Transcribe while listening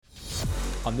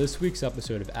On this week's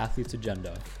episode of Athletes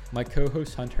Agenda, my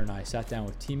co-host Hunter and I sat down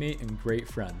with teammate and great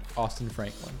friend Austin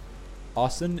Franklin.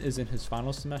 Austin is in his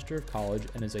final semester of college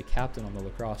and is a captain on the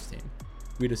lacrosse team.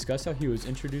 We discuss how he was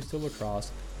introduced to lacrosse,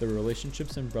 the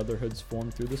relationships and brotherhoods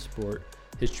formed through the sport,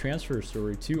 his transfer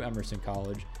story to Emerson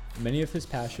College, many of his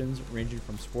passions ranging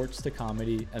from sports to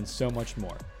comedy, and so much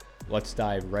more. Let's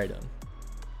dive right in.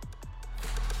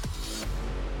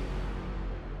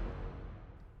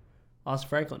 Austin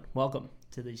Franklin, welcome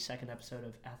to the second episode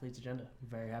of Athletes Agenda. I'm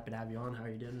very happy to have you on. How are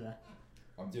you doing today?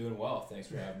 I'm doing well. Thanks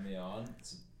for having me on.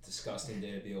 It's a disgusting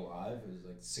day to be alive. It was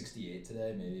like 68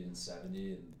 today, maybe even 70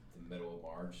 in the middle of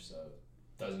March, so it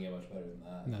doesn't get much better than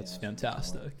that. That's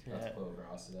fantastic. Got to play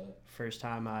lacrosse today. First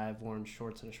time I've worn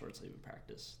shorts and a short sleeve in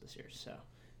practice this year, so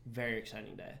very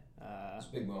exciting day. It's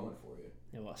a big moment for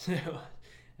you. It was.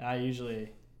 I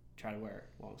usually try to wear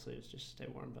long sleeves just to stay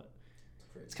warm, but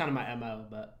it's kind of my MO,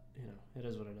 but you know, it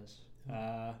is what it is.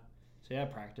 So yeah,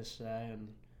 practice today and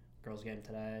girls game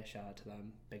today. Shout out to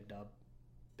them. Big dub.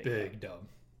 Big dub.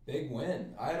 Big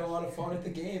win. I had a lot of fun at the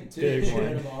game too. Big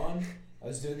win. Them on. I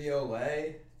was doing the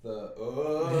Olay.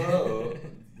 The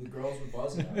girls were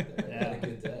buzzing out there. Yeah. Had a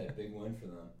good day. Big win for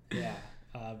them. Yeah,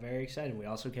 very exciting. We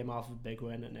also came off a big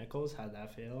win at Nichols. How'd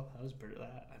that feel? That was pretty.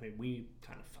 I mean, we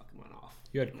kind of fucking went off.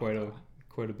 You had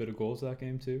quite a bit of goals that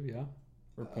game too, yeah?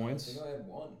 Or points? I think I had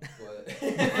one, but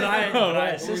But I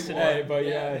assisted today, it. but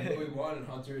yeah. we won and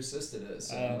Hunter assisted it.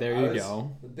 So There you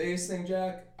go. The biggest thing,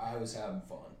 Jack, I was having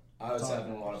fun. I was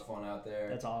having a lot of fun out there.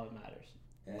 That's all that matters.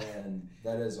 And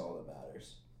that is all that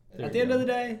matters. At the end of the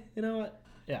day, you know what?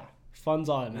 Yeah, fun's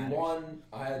all that We matters. won.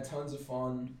 I had tons of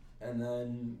fun, and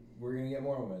then we're gonna get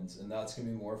more wins, and that's gonna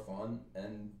be more fun.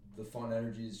 And the fun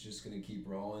energy is just gonna keep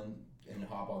rolling and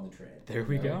hop on the train. There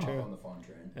we go. Hop on the fun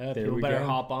train. Yeah, There people we better go.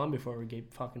 hop on before we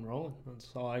get fucking rolling.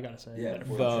 That's all I gotta say. Yeah, Better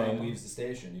before fucking the train roll. leaves the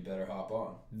station, you better hop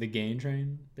on. The game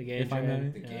train? The game if I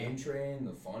train. may. The game train,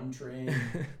 the fun train.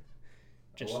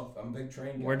 I'm a big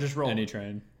train guy. We're just rolling. Any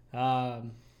train.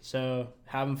 So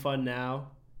having fun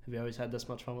now. Have you always had this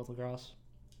much fun with lacrosse?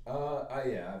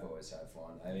 I've always had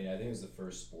fun. I mean, I think it was the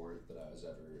first sport that I was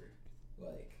ever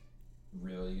like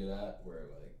really good at. Where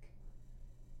like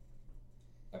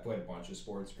I played a bunch of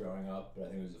sports growing up, but I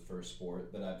think it was the first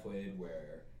sport that I played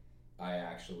where I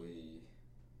actually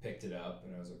picked it up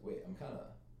and I was like, wait, I'm kind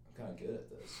of good at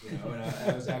this, you know. And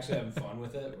I was actually having fun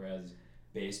with it. Whereas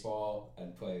baseball, I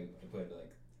played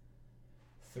like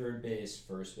third base,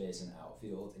 first base, and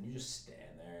outfield, and you just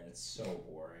stand there, and it's so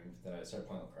boring that I started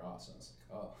playing lacrosse, and I was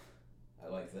like, oh, I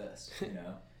like this, you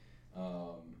know.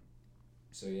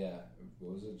 So yeah,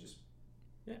 what was it? Just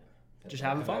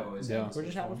Having fun. Yeah. We're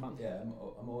just having fun. Yeah,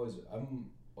 I'm always having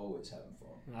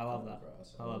fun. I love playing that.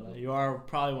 lacrosse. I love that. You are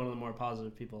probably one of the more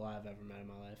positive people I've ever met in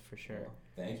my life, for sure. Well,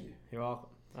 thank you. You're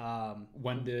welcome.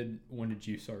 When did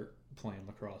you start playing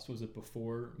lacrosse? Was it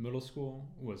before middle school?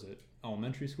 Was it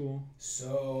elementary school?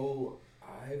 So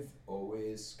I've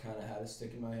always kind of had a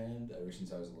stick in my hand ever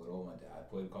since I was little. My dad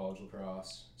played college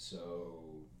lacrosse, so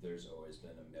there's always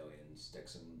been a million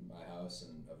sticks in my house,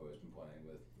 and I've always been playing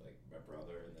with like my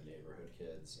brother and the neighborhood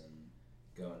kids and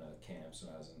going to camps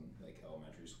when I was in like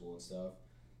elementary school and stuff.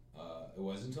 It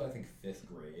wasn't until I think 5th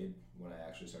grade when I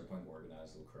actually started playing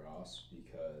organized lacrosse,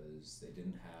 because they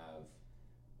didn't have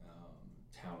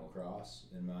town lacrosse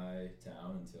in my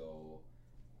town until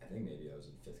I think maybe I was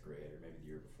in 5th grade or maybe the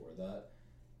year before that.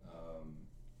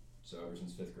 So ever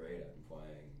since 5th grade, I've been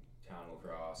playing town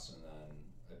lacrosse, and then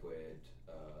I played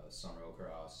summer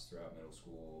lacrosse throughout middle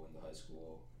school into high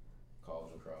school,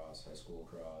 college lacrosse, high school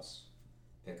lacrosse,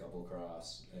 pickup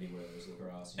lacrosse, anywhere there's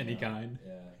lacrosse. Any kind.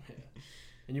 Yeah.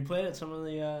 And you played at some of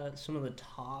the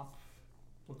top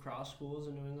lacrosse schools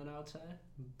in New England, I would say,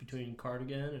 between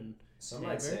Cardigan and Some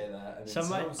might say that. I mean, Some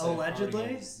might- would say allegedly?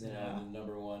 Cardigan's, Yeah. the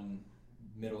number one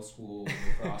middle school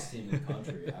lacrosse team in the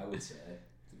country. I would say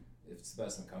if it's the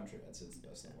best in the country, I'd say it's the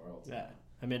best in the world. Yeah.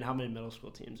 I mean, how many middle school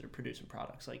teams are producing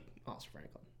products like Austin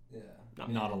Franklin? Yeah.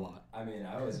 Not a lot. I mean,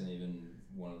 I wasn't even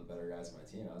one of the better guys on my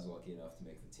team. I was lucky enough to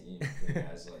make the team. The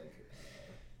guys like,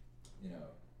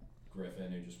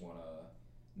 Griffin, who just won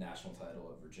a national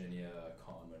title at Virginia,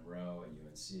 Colin Monroe at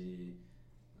UNC,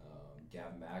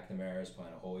 Gavin McNamara is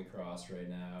playing at Holy Cross right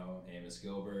now, Amos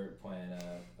Gilbert playing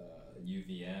at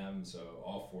UVM, so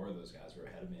all 4 of those guys were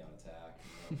ahead of me on attack,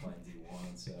 playing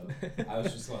D1, so I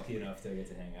was just lucky enough to get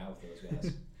to hang out with those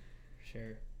guys.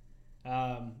 Sure.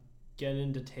 Getting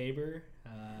into Tabor,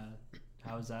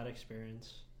 how was that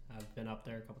experience? I've been up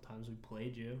there a couple times. We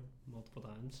played you multiple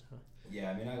times.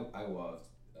 Yeah, I mean, I loved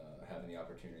having the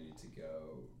opportunity to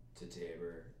go to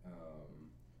Tabor.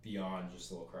 Beyond just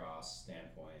the lacrosse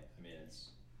standpoint, I mean,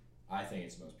 I think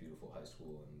it's the most beautiful high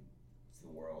school in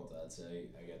the world, I'd say.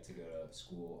 I get to go to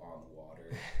school on the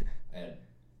water. I had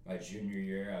my junior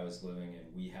year, I was living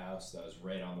in Wee House. That was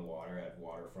right on the water. I had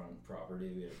waterfront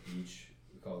property. We had a beach.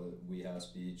 We called it Wee House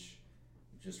Beach,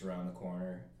 just around the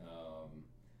corner.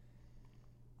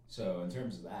 So in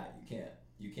terms of that,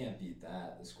 you can't beat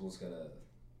that. The school's got a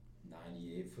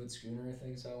 98-foot schooner, I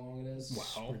think is how long it is.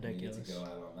 Wow, ridiculous. You get to go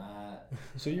out on that.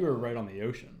 So you were right on the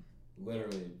ocean.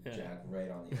 Literally, Yeah. Jack, right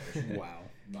on the ocean. Wow.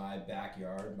 My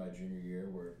backyard, my junior year,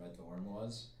 where my dorm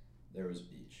was, there was a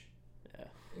beach. Yeah.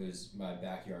 It was, my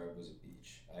backyard was a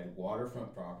beach. I had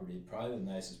waterfront property, probably the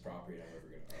nicest property I'm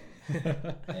ever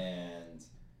gonna own. And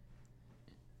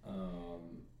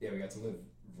yeah, we got to live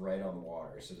right on the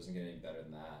water, so it doesn't get any better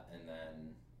than that. And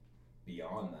then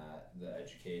beyond that, the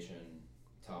education,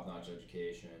 top-notch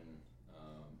education.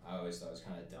 I always thought it was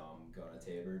kind of dumb going to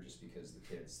Tabor just because the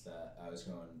kids that I was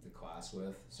going to class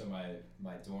with. So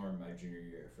my dorm, my junior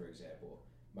year, for example,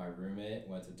 my roommate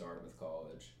went to Dartmouth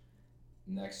College.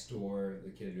 Next door, the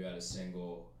kid who had a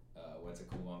single went to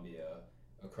Columbia.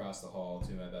 Across the hall,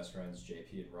 two of my best friends,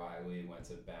 JP and Riley, went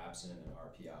to Babson and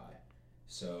RPI.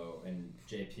 So, and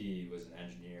JP was an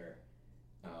engineer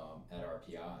at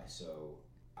RPI. So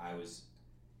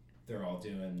they're all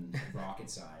doing rocket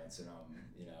science, and I'm,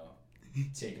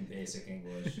 taking basic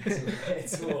English.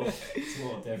 It's a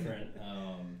little different,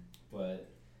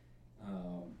 but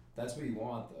that's what you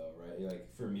want, though, right?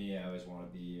 Like for me, I always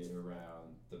want to be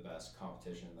around the best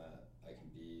competition that I can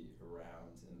be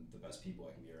around, and the best people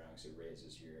I can be around, because it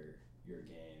raises your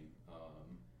game.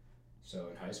 So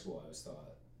in high school,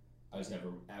 I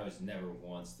was never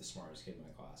once the smartest kid in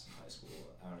my class in high school.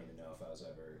 I don't even know if I was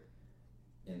ever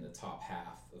in the top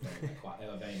half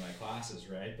of any of my classes,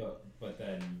 right? But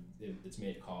then it's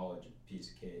made college a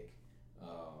piece of cake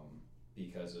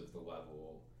because of the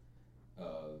level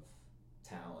of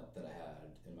talent that I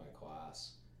had in my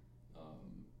class.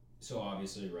 So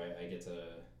obviously, right, I get to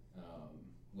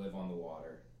live on the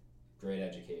water, great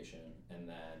education, and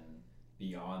then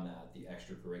beyond that, the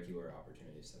extracurricular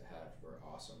opportunities that I had were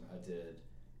awesome. I did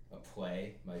a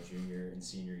play my junior and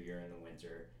senior year in the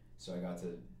winter, so I got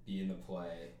to be in the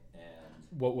play.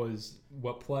 And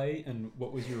what play and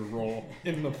what was your role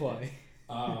in the play?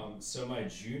 So my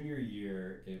junior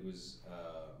year, it was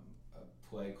a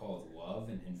play called Love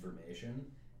and Information,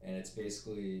 and it's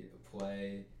basically a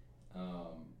play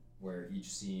where each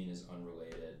scene is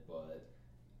unrelated, but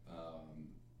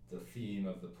the theme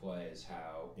of the play is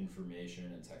how information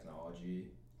and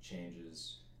technology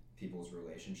changes people's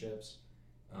relationships,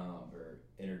 or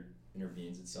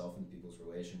intervenes itself in people's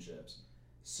relationships.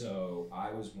 So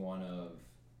I was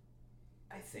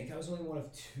I think I was only one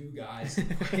of two guys to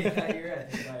play that year.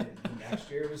 I think my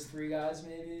next year was three guys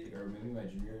maybe, or maybe my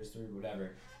junior year was three,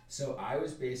 whatever. So I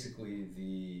was basically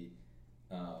the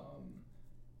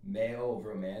male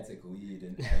romantic lead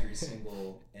in every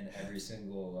single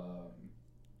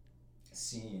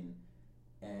scene.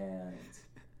 And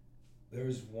there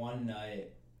was one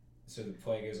night, so the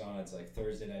play goes on, it's like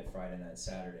Thursday night, Friday night,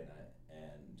 Saturday night,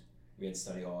 and we had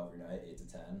study hall every night, 8 to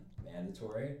 10,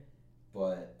 mandatory.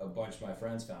 But a bunch of my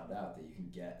friends found out that you can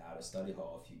get out of study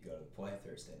hall if you go to the play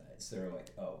Thursday night. So they were like,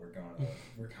 "Oh, we're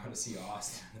going to see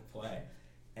Austin in the play,"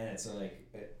 and it's like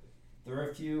there are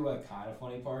a few like kind of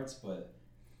funny parts, but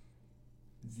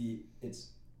it's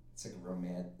like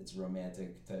it's a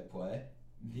romantic type play.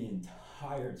 The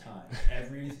entire time,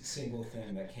 every single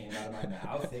thing that came out of my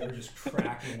mouth, they were just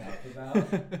cracking up about.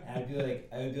 And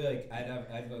I'd have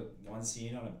one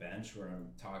scene on a bench where I'm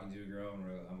talking to a girl, and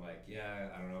I'm like, yeah,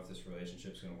 I don't know if this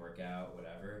relationship's gonna work out,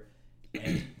 whatever.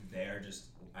 And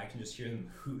I can just hear them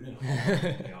hooting and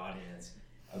hollering in the audience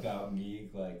about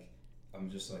me. Like, I'm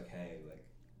just like, hey, like,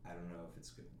 I don't know if it's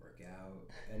gonna work out.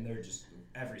 And they're just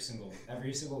every single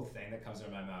thing that comes out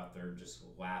of my mouth, they're just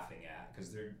laughing at,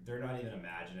 because they're not even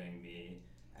imagining me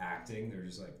acting. They're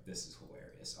just like, this is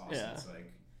hilarious. Austin's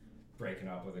like breaking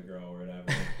up with a girl or whatever.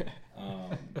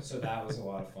 So that was a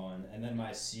lot of fun. And then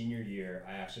my senior year,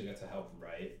 I actually got to help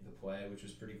write the play, which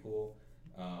was pretty cool.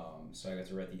 So I got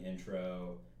to write the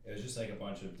intro. It was just like a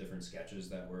bunch of different sketches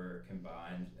that were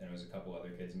combined, and it was a couple other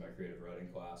kids in my creative writing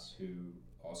class who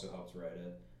also helped write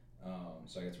it.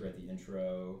 So I got to write the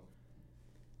intro,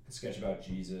 a sketch about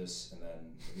Jesus, and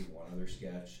then maybe one other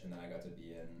sketch, and then I got to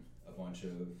be in a bunch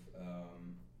of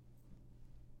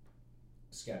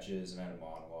sketches, and I had a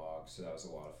monologue, so that was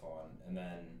a lot of fun. And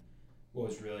then what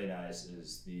was really nice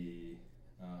is the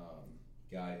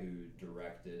guy who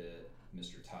directed it,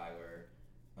 Mr. Tyler,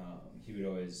 he would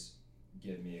always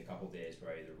give me a couple days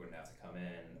where I either wouldn't have to come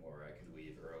in or I could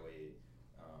leave early,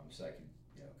 so I could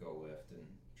go lift and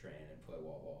train and play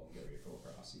wall ball and get ready for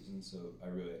lacrosse season. So I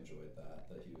really enjoyed that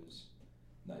he was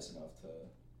nice enough to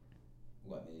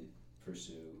let me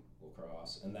pursue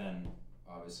lacrosse. And then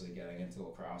obviously getting into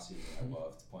lacrosse season, I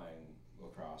loved playing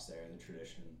lacrosse there. The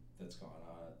tradition that's gone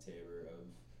on at Tabor of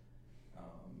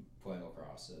playing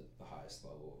lacrosse at the highest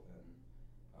level, and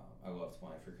I loved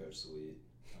playing for Coach Sweet.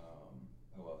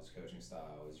 I love his coaching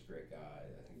style. He's a great guy.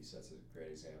 I think he sets a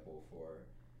great example for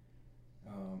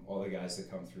all the guys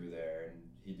that come through there, and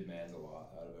he demands a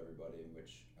lot out of everybody,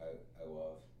 which I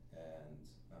love. And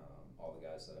all the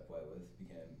guys that I play with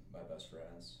became my best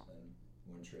friends, and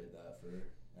wouldn't trade that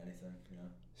for anything, you know.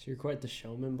 So you're quite the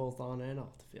showman both on and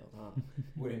off the field, huh?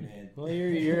 What do you mean? Well,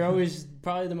 you're always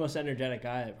probably the most energetic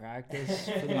guy at practice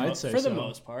for the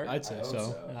most part. I'd say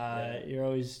so. Yeah. You're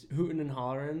always hooting and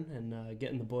hollering and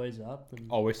getting the boys up.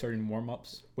 And Always starting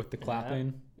warm-ups with the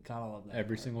clapping. Gotta love that.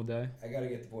 Every single day. I gotta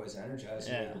get the boys energized.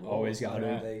 Yeah. Always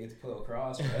gotta. They get to play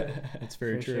lacrosse, right? It's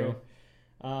very For true.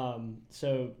 Sure.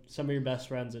 So some of your best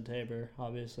friends at Tabor,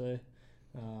 obviously.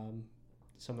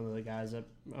 Some of the guys that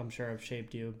I'm sure have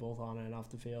shaped you both on and off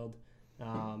the field.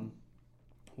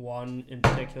 One in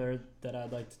particular that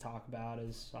I'd like to talk about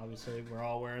is obviously we're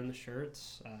all wearing the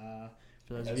shirts.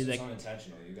 For those of you that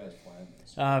unintentional. You guys planned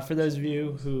this. for those of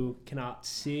you who cannot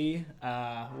see,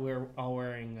 we're all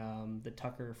wearing the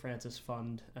Tucker Francis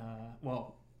Fund.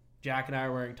 Jack and I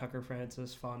are wearing Tucker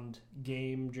Francis Fund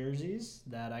game jerseys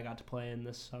that I got to play in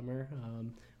this summer.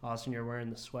 Austin, you're wearing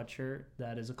the sweatshirt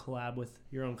that is a collab with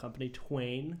your own company,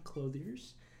 Twain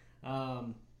Clothiers.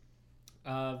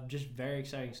 Just very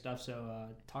exciting stuff. So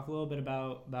talk a little bit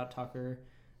about Tucker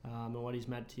and what he's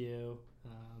meant to you.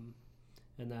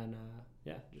 And then,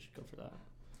 just go for that.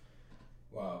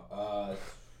 Wow. I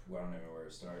don't even know where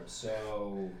to start.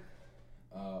 So,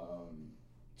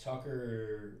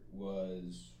 Tucker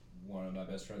was one of my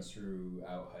best friends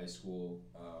throughout high school.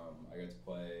 I got to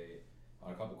play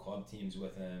on a couple club teams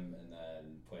with him, and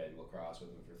then played lacrosse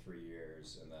with him for 3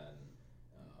 years. And then,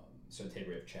 so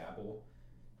Tabor have chapel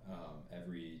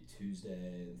every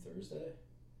Tuesday and Thursday,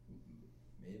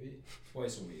 maybe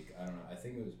twice a week. I don't know. I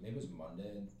think it was Monday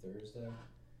and Thursday.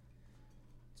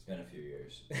 It's been a few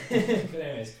years, but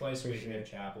anyways, twice a week we have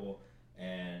chapel,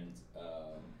 and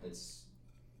it's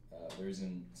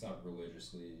not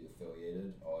religiously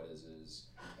affiliated. All it is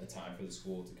a time for the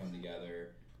school to come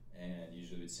together, and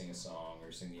usually we'd sing a song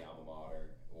or sing the alma mater,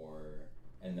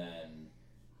 and then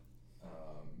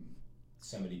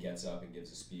somebody gets up and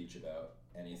gives a speech about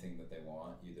anything that they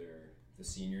want. Either the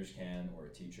seniors can, or a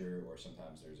teacher, or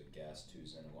sometimes there's a guest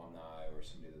who's an alumni or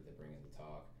somebody that they bring in to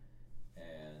talk.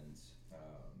 And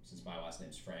since my last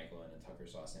name's Franklin and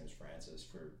Tucker's last name is Francis,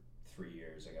 for 3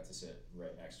 years I got to sit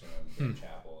right next to him in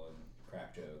chapel and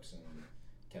crack jokes and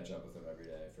catch up with him every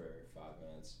day for 5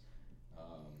 minutes.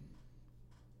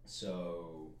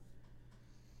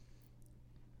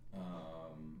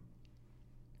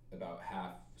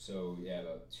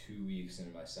 About 2 weeks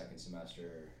into my second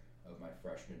semester of my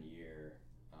freshman year,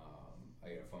 I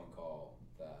get a phone call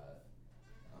that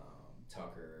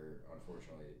Tucker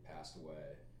unfortunately passed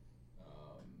away.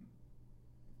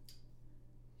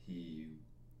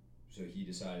 He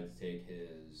decided to take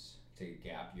a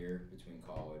gap year between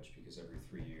college, because every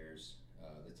 3 years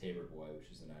the Tabor Boy,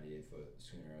 which is the 98-foot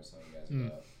schooner I was telling you guys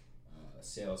about,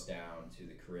 sails down to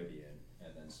the Caribbean,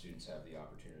 and then students have the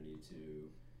opportunity to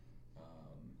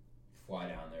fly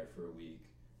down there for a week,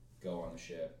 go on the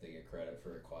ship, they get credit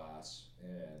for a class,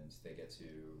 and they get to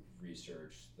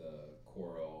research the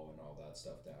coral and all that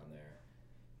stuff down there.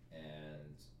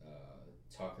 And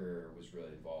Tucker was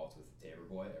really involved with the Tabor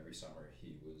Boy. Every summer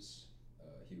he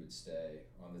would stay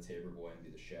on the Tabor Boy and be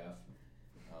the chef.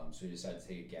 So he decided to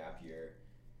take a gap year,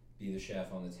 be the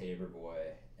chef on the Tabor Boy,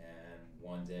 and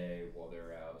one day while they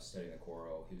were out studying the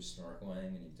coral, he was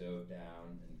snorkeling and he dove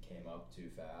down and came up too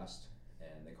fast,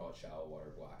 and they call it shallow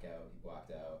water blackout. He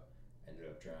blacked out, ended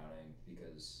up drowning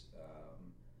because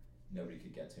nobody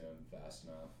could get to him fast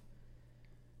enough.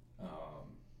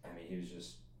 He was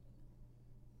just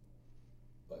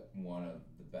like one of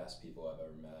the best people I've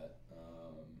ever met,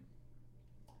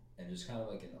 and just kind of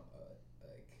like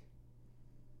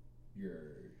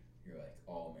you're like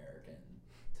all American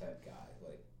type guy.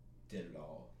 Like, did it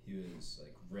all. He was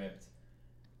like ripped,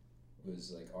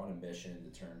 was like on a mission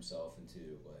to turn himself into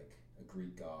like a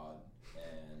Greek god,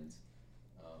 and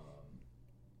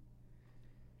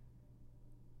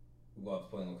loved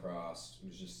playing lacrosse.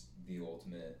 Was just the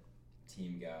ultimate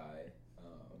team guy,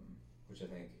 which I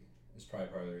think is probably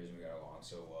part of the reason we got along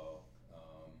so well.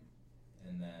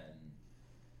 And then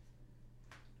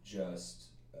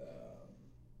just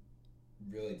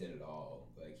really did it all.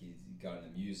 Like, he got into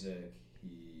music.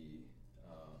 He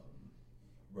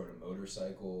rode a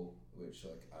motorcycle, which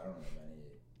like I don't know many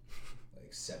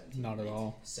like 17, Not at 18,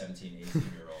 all. 17,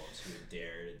 18-year-olds who would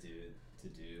dare to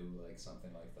do like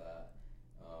something like that.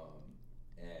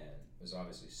 And was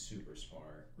obviously super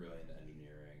smart, really into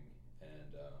engineering,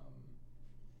 and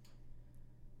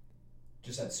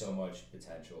just had so much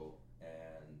potential.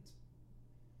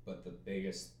 But the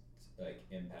biggest like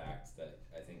impact that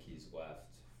I think he's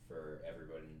left for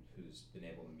everyone who's been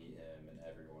able to meet him and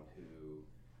everyone who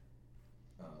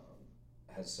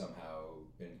has somehow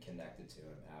been connected to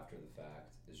him after the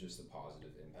fact is just the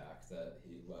positive impact that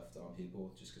he left on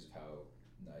people, just because of how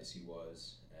nice he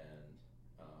was. And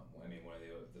I mean, one of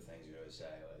the things you always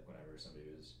say, like whenever somebody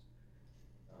was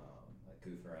like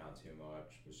goofing around too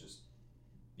much, was just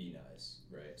be nice,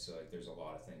 right? So like there's a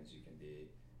lot of things you can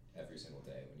be every single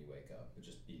day when you wake up, but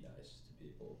just be nice to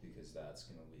people, because that's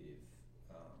going to leave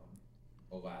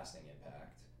a lasting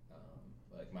impact.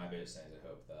 Like my biggest thing is I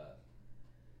hope that,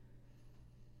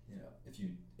 you know,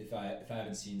 if I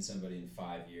haven't seen somebody in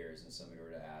 5 years and somebody were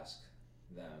to ask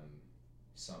them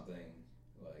something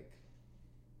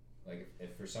like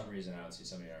if for some reason I don't see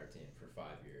somebody on our team for 5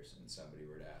 years and somebody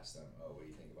were to ask them, oh, what do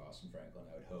you think of Austin Franklin?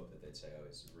 I would hope that they'd say, oh,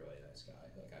 he's a really nice guy.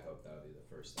 Like I hope that would be the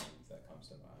first thing that comes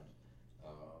to mind.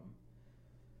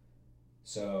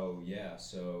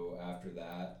 So after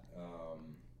that,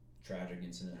 tragic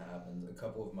incident happened. A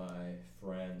couple of my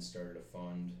friends started a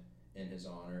fund in his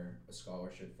honor, a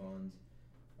scholarship fund,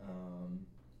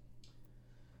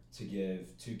 to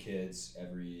give 2 kids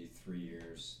every 3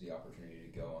 years the opportunity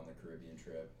to go on the Caribbean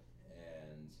trip.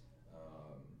 And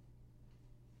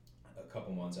a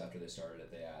couple months after they started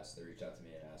it, they reached out to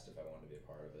me and asked if I wanted to be a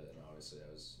part of it. And obviously I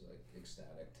was like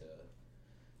ecstatic to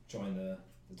join the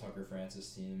Tucker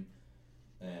Francis team.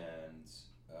 And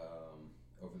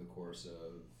over the course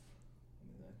of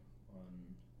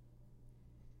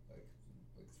like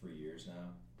 3 years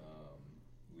now,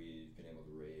 we've been able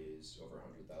to raise over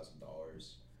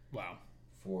 $100,000. Wow.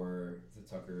 For the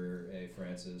Tucker A.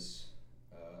 Francis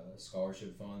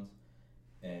scholarship fund.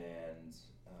 And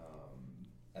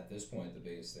at this point, the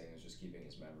biggest thing is just keeping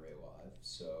his memory alive.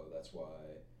 So that's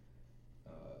why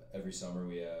every summer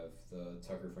we have the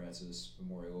Tucker Francis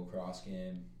Memorial Lacrosse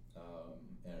game.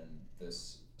 And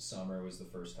this summer was the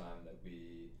first time that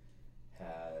we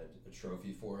had a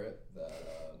trophy for it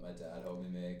that my dad helped me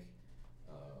make.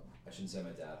 I shouldn't say my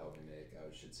dad helped me make.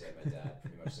 I should say my dad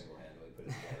pretty much single-handedly put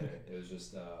it together. It was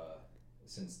just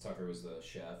since Tucker was the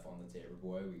chef on the Tabor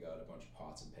Boy, we got a bunch of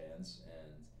pots and pans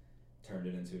and turned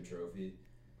it into a trophy.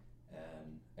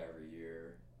 And every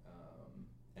year,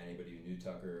 anybody who knew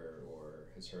Tucker or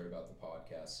has heard about the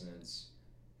podcast since,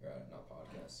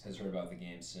 has heard about the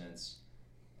game since,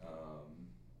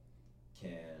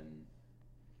 can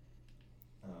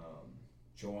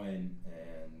join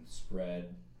and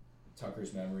spread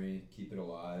Tucker's memory, keep it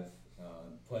alive,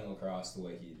 playing lacrosse the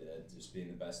way he did, just being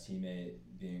the best teammate,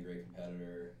 being a great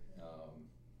competitor,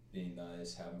 being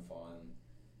nice, having fun.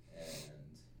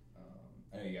 And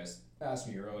I know you guys asked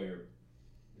me earlier,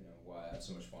 you know, why I have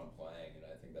so much fun playing, and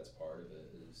I think that's part of it.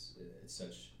 It's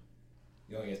such,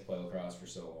 you only get to play lacrosse for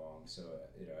so long, so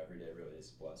you know every day really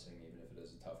is a blessing, even if it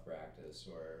is a tough practice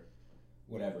or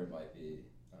whatever it might be.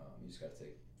 You just got to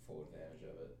take full advantage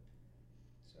of it.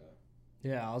 So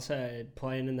yeah, I'll say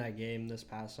playing in that game this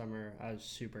past summer, I was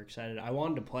super excited. I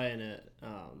wanted to play in it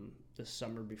this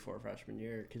summer before freshman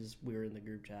year because we were in the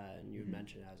group chat and you had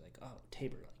mentioned it. I was like, oh,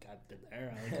 Tabor, like I've been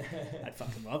there. I'd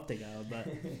fucking love to go. But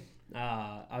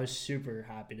I was super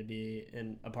happy to be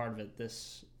in a part of it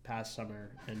this past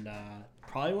summer, and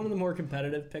probably one of the more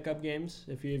competitive pickup games,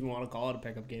 if you even want to call it a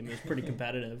pickup game. It was pretty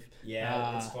competitive.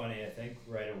 Yeah, it's funny. I think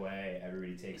right away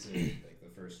everybody takes it like the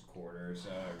first quarter or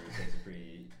so. Everybody takes it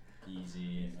pretty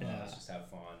easy and let's just have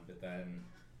fun. But then,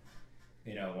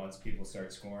 you know, once people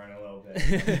start scoring a little bit,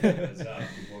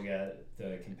 people get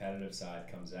the competitive side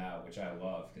comes out, which I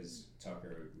love because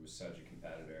Tucker was such a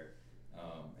competitor.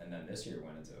 And then this year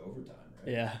went into overtime,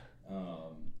 right? Yeah.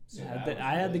 So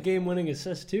I had the game-winning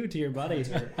assist too to your buddy.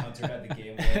 Hunter had the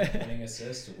game-winning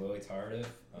assist to Willie Tardif.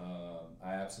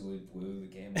 I absolutely blew the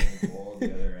game-winning goal at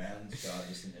the other end, shot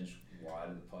just an inch wide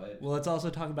of the pipe. Well, let's also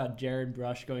talk about Jared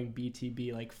Brush going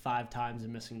BTB like 5 times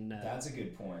and missing the net. That's a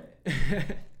good point.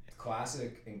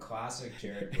 classic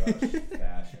Jared Brush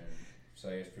fashion. So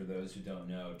I guess for those who don't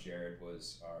know, Jared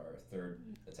was our third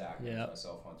attacker. Yep.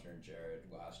 Myself, Hunter, and Jared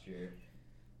last year.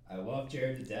 I love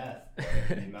Jared to death. But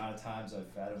the amount of times I've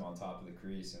fed him on top of the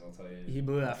crease, and I'll tell you, he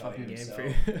blew that fucking game for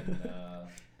you. And,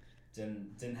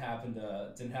 Didn't happen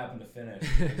to finish.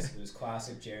 It was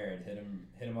classic Jared. Hit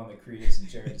him on the crease, and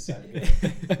Jared decided to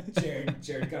go.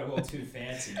 Jared got a little too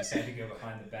fancy. Decided to go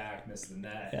behind the back, missed the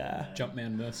net. Yeah.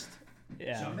 Jumpman missed.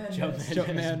 Yeah,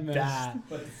 Jumpman missed. bad.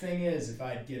 But the thing is, if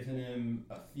I'd given him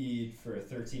a feed for a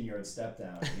 13-yard step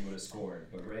down, he would have scored.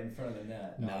 But right in front of the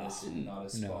net, not a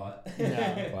spot.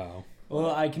 No. Wow.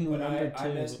 Well, I can But remember too. I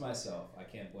missed myself. I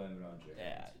can't blame it on Jared.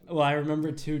 Yeah. Well, I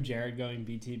remember too Jared going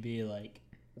BTB like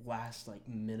last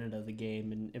minute of the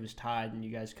game, and it was tied, and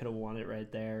you guys could have won it right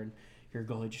there, and your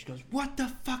goalie just goes, "What the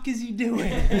fuck is he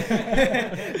doing?"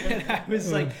 And I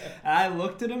was like, I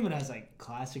looked at him and I was like,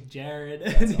 "Classic Jared."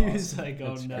 That's And he awesome. was like,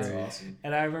 "Oh That's no!" great. Awesome.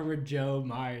 And I remember Joe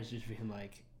Myers just being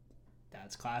like,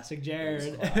 "That's classic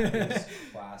Jared." It was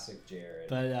classic Jared.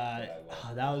 But that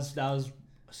I that love. was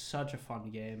such a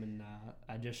fun game, and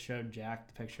I just showed Jack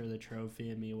the picture of the trophy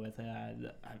and me with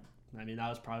it. I mean, that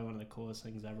was probably one of the coolest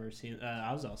things I've ever seen.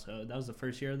 That was the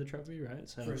first year of the trophy, right?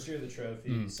 So First year of the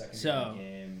trophy, second year So- of the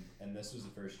game, and this was the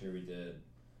first year we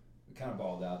kind of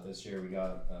balled out this year. We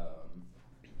got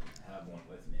I have one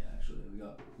with me actually.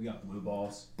 We got blue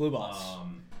balls. Blue balls.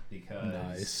 Because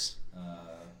Nice.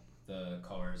 the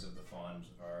colors of the fund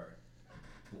are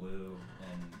blue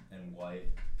and white.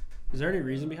 Is there any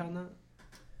reason behind that?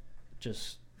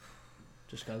 Just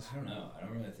cause? I don't know. I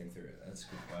don't really think there. That's a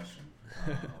good question.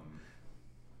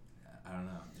 I don't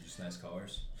know. They're just nice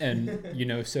colors. And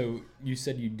so you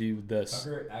said you do this.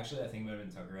 Tucker, actually, I think it might have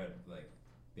been Tucker had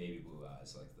baby blue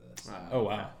eyes like this. Oh,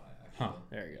 wow. Huh.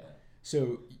 There you go.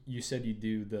 So you said you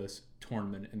do this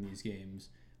tournament in these games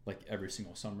every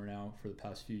single summer now for the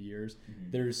past few years.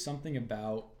 Mhm. There's something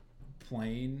about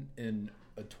playing in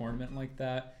a tournament like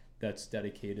that that's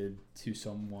dedicated to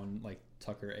someone like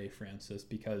Tucker A. Francis,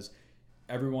 because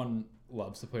everyone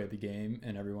loves to play the game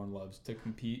and everyone loves to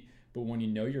compete. But when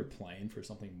you're playing for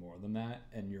something more than that,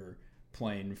 and you're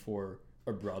playing for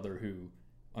a brother who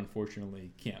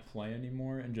unfortunately can't play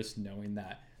anymore, and just knowing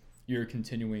that you're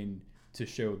continuing to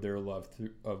show their love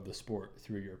of the sport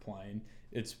through your playing,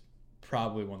 it's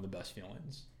probably one of the best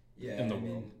feelings. Yeah, in the I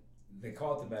mean, world. they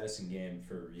call it the medicine game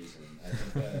for a reason. I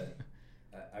think that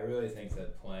I really think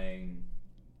that playing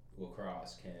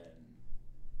lacrosse can,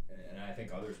 and I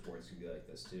think other sports can be like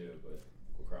this too. But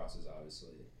lacrosse is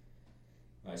obviously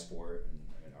my sport, and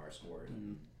I mean our sport,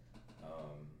 and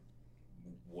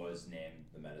was named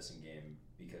the medicine game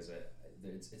because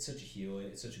it's such a healing.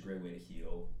 It's such a great way to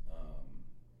heal.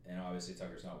 And obviously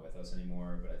Tucker's not with us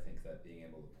anymore, but I think that being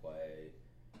able to play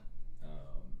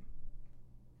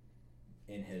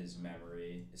in his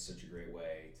memory is such a great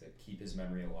way to keep his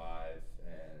memory alive,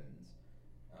 and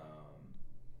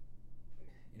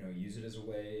use it as a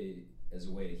way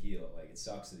to heal. It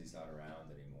sucks that he's not around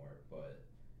anymore, but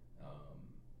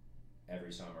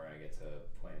every summer I get to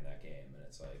play in that game, and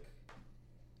it's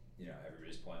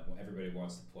everybody's playing. Everybody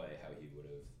wants to play how he would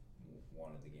have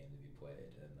wanted the game to be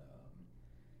played, and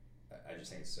I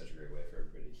just think it's such a great way for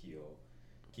everybody to heal,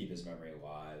 keep his memory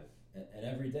alive, and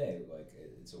every day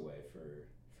it's a way for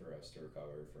us to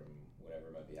recover from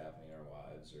whatever might be happening in our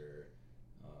lives, or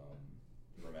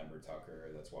remember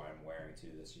Tucker. That's why I'm wearing 2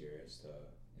 this year, is to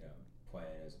play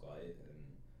in his light, and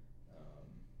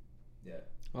yeah.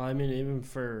 Well, I mean, even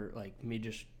for me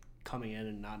just coming in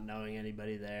and not knowing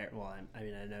anybody there. Well, I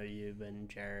mean, I know you and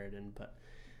Jared, but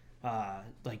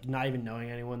not even knowing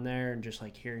anyone there, and just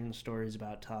hearing the stories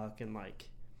about Tuck, and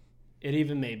it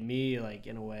even made me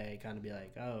in a way kind of be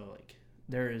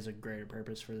there is a greater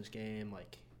purpose for this game.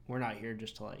 We're not here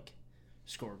just to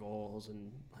score goals,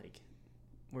 and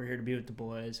we're here to be with the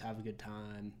boys, have a good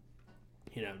time.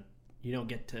 You don't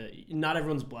get to. Not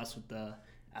everyone's blessed with the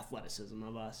athleticism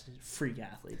of us freak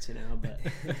athletes, but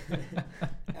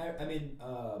I mean,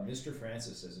 Mr.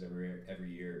 Francis says it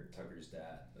every year. Tucker's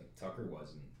dad, Tucker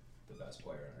wasn't the best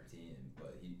player on our team,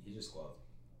 but he just loved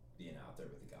being out there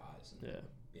with the guys and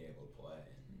being able to play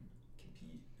and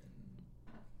compete. And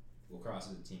lacrosse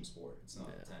is a team sport. It's not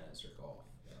tennis or golf,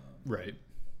 Right.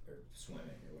 or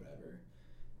swimming or whatever.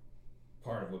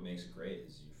 Part of what makes it great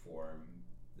is you form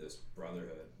this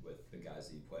brotherhood with the guys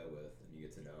that you play with, and you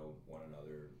get to know one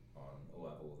another on a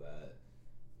level that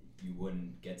you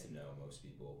wouldn't get to know most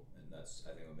people, and that's,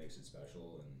 I think, what makes it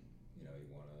special. And you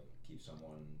want to keep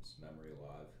someone's memory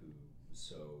alive who was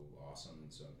so awesome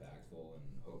and so impactful, and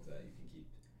hope that you can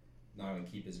not only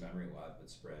keep his memory alive, but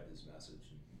spread his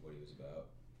message and what he was about.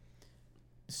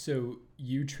 So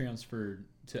you transferred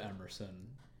to Emerson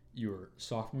your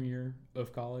sophomore year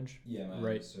of college? Yeah,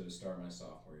 right. So to start my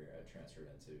sophomore year, I transferred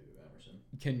into Emerson.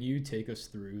 Can you take us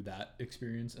through that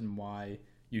experience and why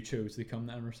you chose to come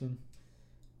to Emerson?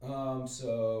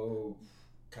 So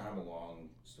kind of a long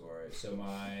story.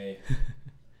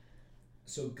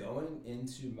 So going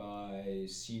into my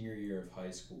senior year of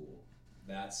high school,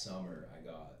 that summer I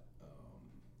got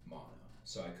mono,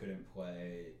 so I couldn't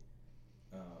play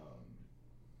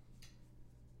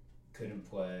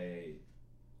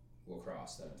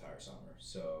lacrosse that entire summer.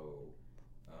 So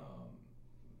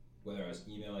whether I was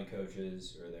emailing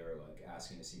coaches or they were like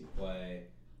asking to see me play,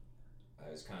 I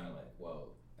was kind of like, well,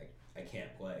 I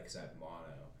can't play because I have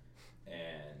mono.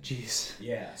 And jeez,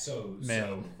 yeah, so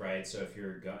right, so if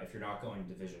you're not going to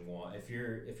Division One, if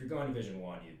you're going to Division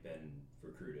One, you've been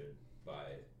recruited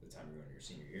by the time you're going to your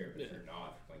senior year. But if you're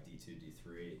not, if you're playing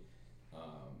D2, D3,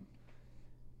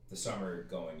 the summer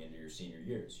going into your senior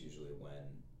year is usually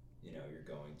when you're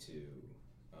going to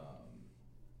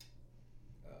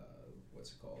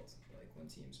what's it called? Like when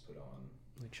teams put on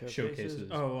like showcases.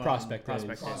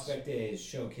 Prospect days,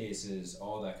 showcases,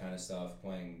 all that kind of stuff.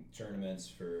 Playing tournaments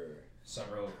for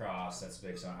summer lacrosse. That's a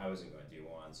big song. I wasn't going to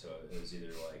D1, so it was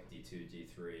either like D2,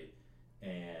 D3,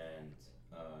 and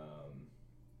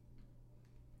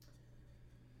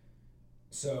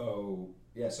so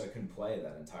I couldn't play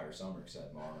that entire summer because I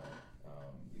had mono.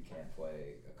 You can't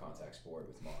play a contact sport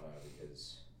with mono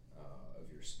because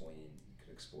of your spleen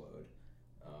could explode.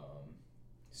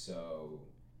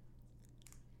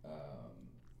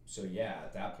 So yeah,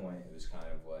 at that point it was kind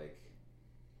of like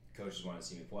coaches wanted to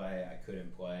see me play. I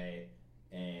couldn't play,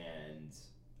 and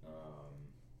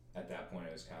at that point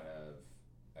it was kind of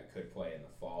I could play in the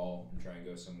fall and try and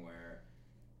go somewhere,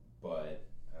 but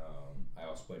I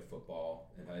also played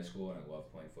football in high school and I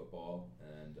loved playing football,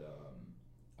 and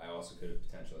I also could have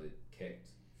potentially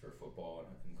kicked for football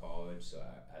in college. So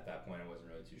at that point I wasn't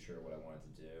really too sure what I wanted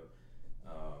to do.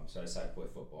 So I decided to play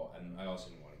football, and I also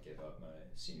didn't want to give up my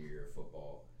senior year of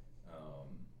football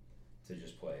to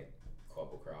just play club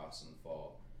lacrosse in the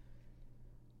fall.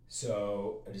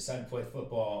 So I decided to play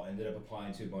football, ended up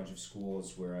applying to a bunch of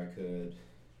schools where I could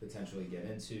potentially get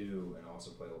into and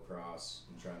also play lacrosse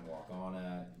and try and walk on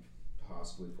at and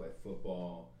possibly play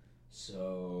football.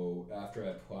 So after I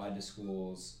applied to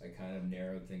schools, I kind of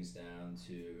narrowed things down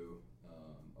to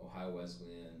Ohio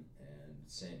Wesleyan and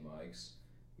St. Mike's,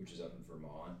 which is up in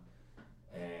Vermont.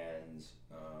 And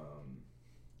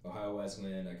Ohio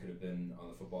Wesleyan, I could have been on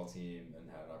the football team and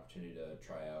had an opportunity to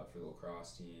try out for the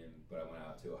lacrosse team, but I went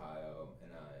out to Ohio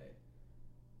and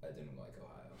I didn't like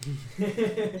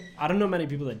Ohio. I don't know many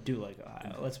people that do like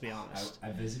Ohio, let's be honest.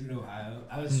 I visited Ohio.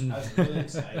 I was really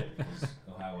excited because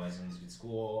Ohio Wesleyan's a good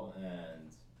school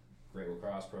and great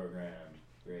lacrosse program,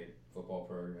 great football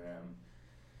program.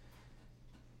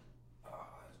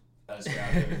 I just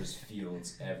got there, there's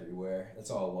fields everywhere. That's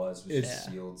all it was just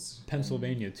fields.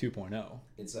 Pennsylvania 2.0.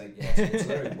 It's like, it's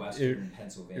literally Western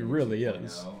Pennsylvania. It really 2.0,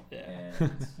 is. Yeah.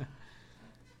 And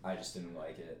I just didn't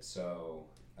like it. So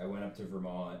I went up to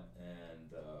Vermont,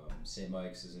 and St.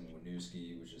 Mike's is in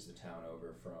Winooski, which is the town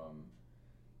over from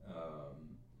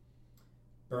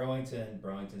Burlington.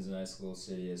 Burlington's a nice little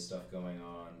city, has stuff going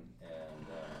on, and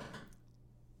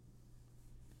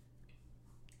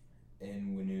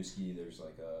in Winooski there's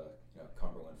like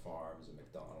Cumberland Farms and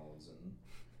McDonald's and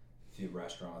a few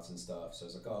restaurants and stuff. So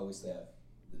I was like,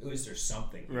 at least there's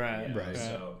something here, right.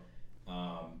 So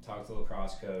talked to the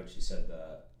lacrosse coach. He said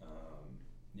that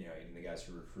even the guys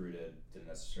who recruited didn't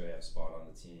necessarily have a spot on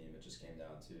the team. It just came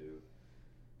down to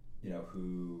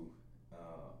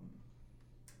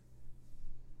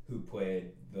who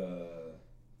played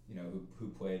who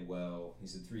played well. He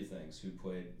said three things: who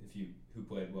played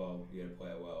well, you got to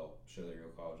play it well, show that you're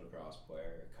a college lacrosse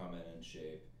player, come in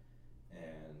shape,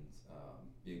 and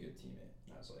be a good teammate.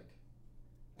 And I was like,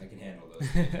 I can handle those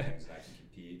three things, and I can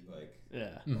compete. Like,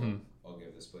 I'll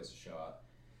give this place a shot.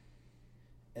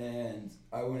 And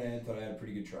I went in, thought I had a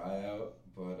pretty good tryout,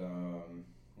 but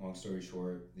long story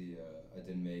short, I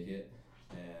didn't make it,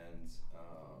 and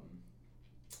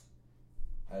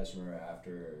I just remember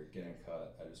after getting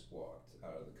cut, I just walked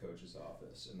out of the coach's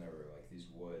office, and there were like these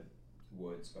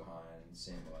woods behind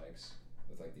St. Mike's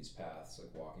with like these paths,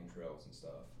 like walking trails and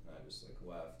stuff, and I just like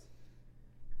left,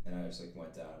 and I just like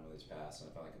went down one of these paths, and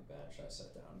I found like a bench, and I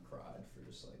sat down and cried for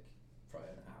just like probably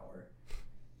an hour.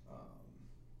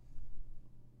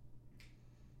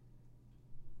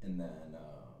 And then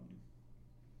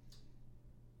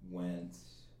went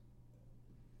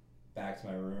back to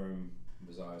my room,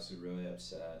 was obviously really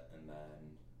upset, and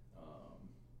then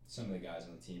some of the guys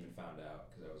on the team had found out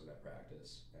because I wasn't at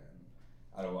practice, and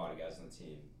I had a lot of guys on the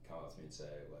team come up to me and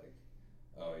say like,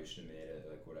 oh, you should have made it,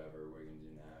 like whatever, what are you going to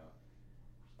do now?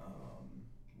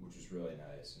 Which was really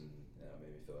nice, and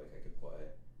made me feel like I could play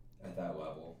at that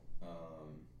level.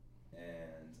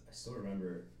 And I still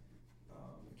remember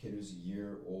a kid who was a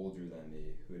year older than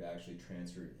me who had actually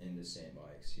transferred into St.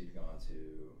 Mike's. He'd gone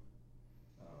to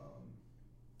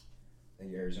I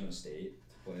think Arizona State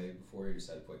to play before. He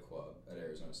decided to play club at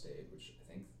Arizona State, which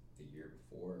I think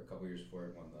a couple years before,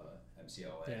 it won the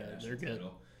MCLA national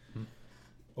title. Mm-hmm.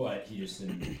 But he just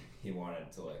didn't. He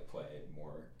wanted to like play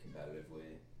more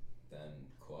competitively than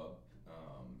club.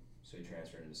 So he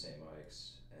transferred into St.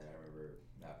 Mike's, and I remember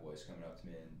Matt Boyce coming up to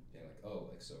me and being like, "Oh,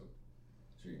 like so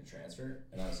you're gonna transfer?"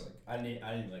 And I was like, I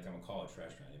didn't like, I'm a college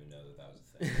freshman. I didn't even know that was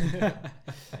a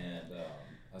thing. And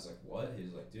I was like, "What?" He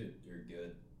was like, "Dude, you're a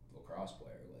good lacrosse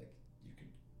player. Like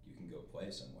you can go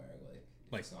play somewhere. Like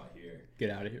it's not here. Get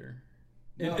out of here."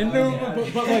 No,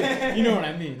 but like you know what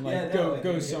I mean. Like yeah,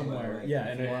 go somewhere.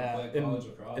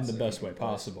 In the best way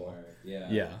possible. Somewhere.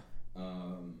 Yeah.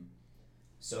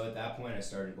 So at that point, I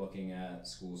started looking at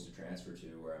schools to transfer to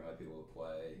where I might be able to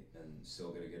play and still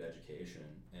get a good education.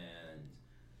 And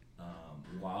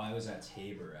while I was at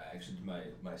Tabor, I actually did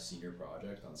my senior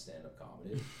project on stand-up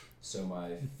comedy. So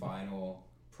my final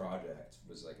project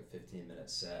was like a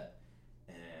 15-minute set,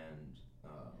 and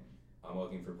I'm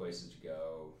looking for places to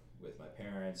go with my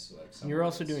parents. Like you're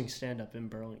also doing stand-up in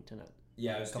Burlington.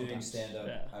 I was doing stand-up.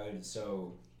 Yeah.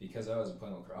 Because I wasn't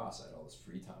playing lacrosse, I had all this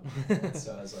free time.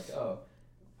 So I was like, oh.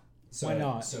 So, why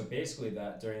not? So basically,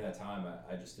 during that time,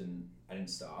 I didn't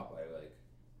stop. I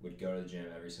would go to the gym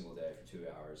every single day for 2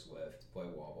 hours, lift, play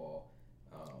wall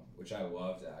ball, which I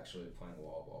loved actually playing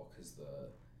wall ball because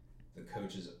the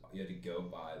coaches, you had to go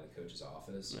by the coach's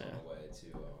office on the way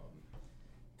to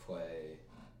play.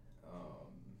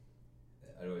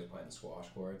 I'd always play in the squash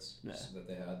courts that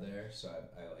they had there, so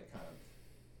I like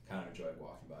kind of enjoyed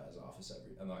walking by his office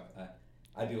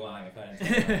I'd be lying if I didn't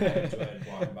tell you. I enjoyed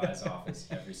walking by his office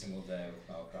every single day with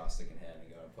my lacrosse stick in hand and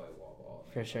going to play wall ball.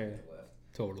 For sure. Lift.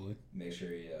 Totally. Make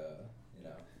sure you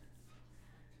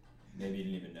maybe you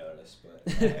didn't even notice,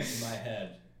 but in my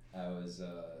head, I was.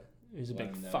 It was a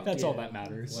big fuck. That's all that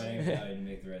matters. Letting him know to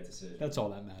make the right decision. That's all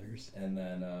that matters. And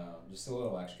then just a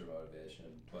little extra motivation,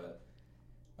 but.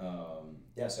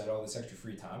 So I had all this extra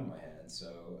free time in my hands,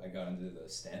 so I got into the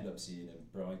stand-up scene in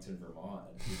Burlington, Vermont,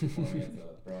 and performing at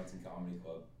the Burlington Comedy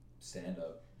Club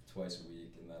stand-up twice a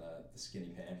week, and then the Skinny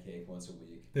Pancake once a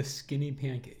week. The Skinny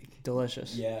Pancake.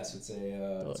 Delicious. Yeah, so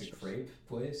it's a crepe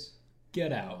place.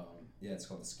 Get out. Yeah, it's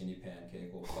called the Skinny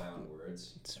Pancake. We'll play on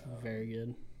words. It's very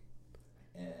good.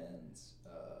 And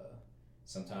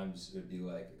sometimes it would be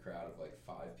like a crowd of like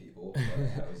 5 people.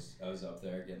 But I was up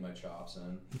there getting my chops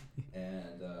in,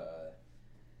 and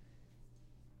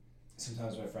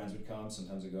sometimes my friends would come.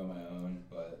 Sometimes I'd go on my own,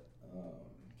 but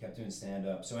kept doing stand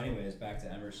up. So, anyways, back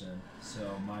to Emerson.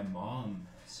 So my mom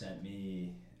sent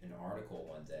me an article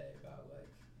one day about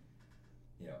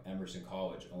Emerson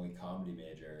College, only comedy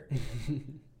major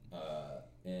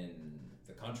in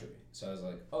the country. So I was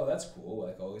like, oh, that's cool.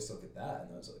 Like, always look at that.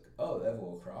 And I was like, oh, they have a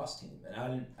lacrosse team. And I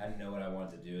didn't know what I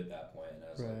wanted to do at that point. And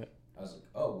I was like,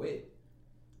 oh, wait,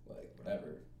 like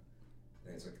whatever. I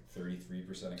think it's like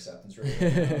 33% acceptance rate.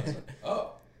 And I was like,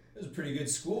 oh, this is a pretty good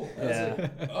school. I was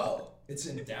like, oh, it's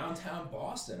in downtown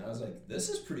Boston. I was like, this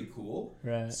is pretty cool.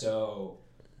 Right. So,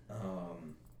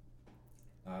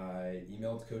 I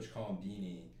emailed Coach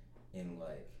Colombini in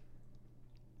like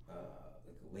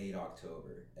late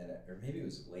October, or maybe it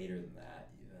was later than that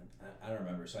even. I don't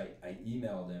remember. So I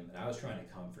emailed him, and I was trying to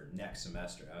come for next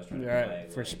semester. I was trying to play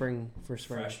for spring.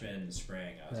 Freshman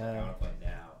spring. I was like, I want to play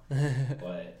now.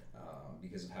 But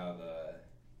because of how the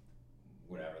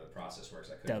process works,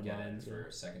 I couldn't get in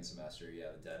for second semester.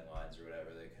 Yeah, the deadlines or whatever,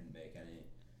 they couldn't make any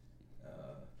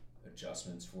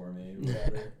adjustments for me or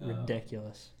whatever.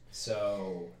 Ridiculous.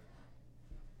 So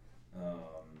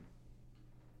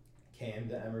came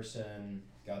to Emerson,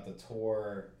 got the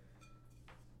tour,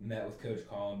 met with Coach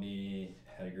Colombini,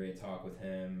 had a great talk with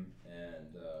him,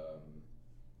 and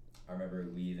I remember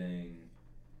leaving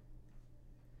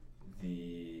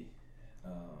the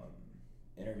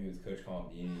interview with Coach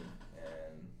Colombini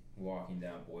and walking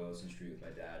down Boylston Street with my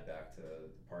dad back to the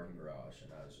parking garage,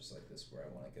 and I was just like, this is where I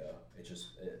want to go. It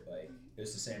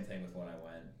was the same thing with when I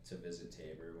went to visit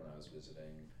Tabor, when I was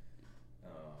visiting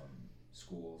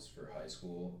schools for high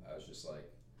school. I was just like,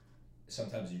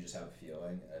 sometimes you just have a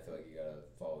feeling, and I feel like you gotta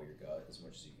follow your gut as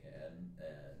much as you can,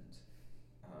 and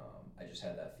I just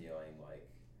had that feeling like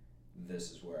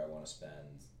this is where I want to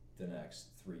spend the next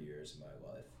 3 years of my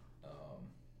life,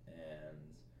 and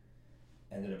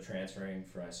ended up transferring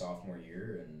for my sophomore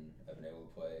year, and I've been able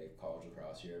to play college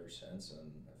lacrosse here ever since,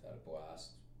 and I've had a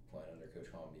blast playing under Coach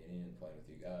Colombini and playing with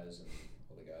you guys and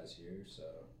all the guys here,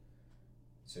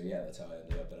 so yeah, that's how I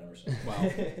ended up at Emerson. Wow.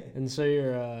 And so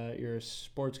you're a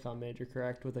sports comm major,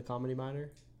 correct, with a comedy minor?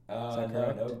 that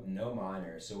correct? No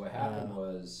minor. So what happened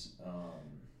was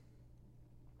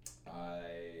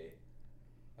I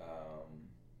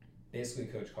basically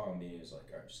Coach Colombini was like,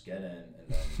 all right, just get in and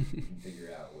then you can figure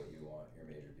out what you want your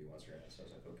major to be once you're in. So I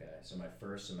was like, okay. So my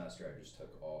first semester I just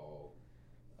took all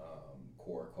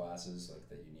core classes like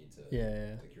that you need to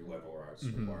like your liberal arts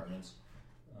requirements.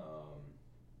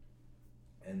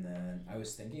 And then I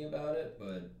was thinking about it,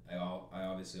 but I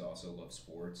obviously also love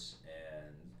sports,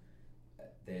 and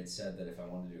they had said that if I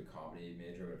wanted to do a comedy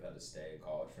major, I would have had to stay in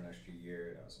college for an extra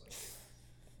year, and I was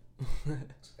like,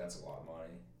 that's a lot of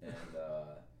money. And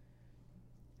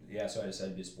so I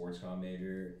decided to be a sports comm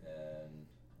major, and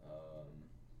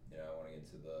I want to get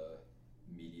into the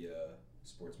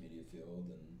sports media field,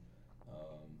 and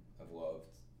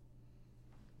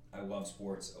I love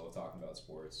sports. I love talking about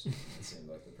sports. It seemed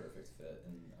like the perfect fit.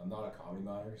 And I'm not a comedy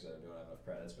minor because I don't have enough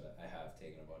credits, but I have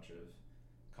taken a bunch of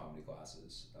comedy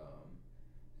classes.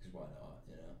 Because why not,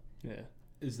 Yeah.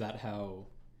 Is that how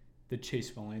the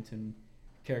Chase Wellington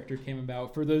character came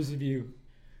about? For those of you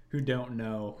who don't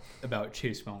know about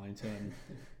Chase Wellington,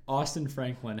 Austin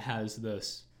Franklin has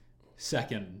this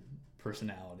second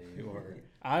personality, or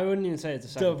I wouldn't even say it's a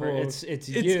second person. It's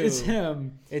you. It's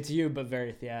him. It's you, but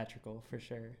very theatrical for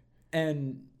sure.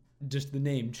 And just the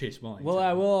name Chase Wellington. Well,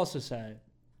 I will also say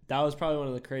that was probably one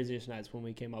of the craziest nights when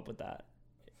we came up with that.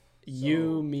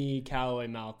 You, me, Callaway,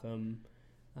 Malcolm,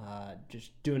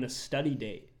 just doing a study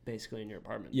date basically in your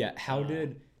apartment. Yeah. How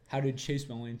did Chase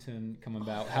Wellington come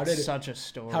about? Such a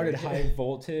story. How did High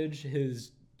Voltage,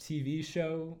 his TV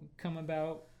show, come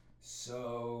about?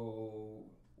 So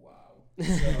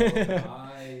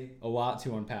a lot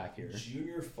to unpack here.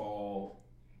 Junior fall,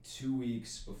 2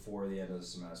 weeks before the end of the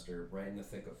semester, right in the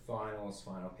thick of finals,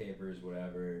 final papers,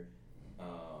 whatever,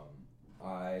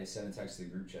 I sent a text to the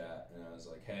group chat, and I was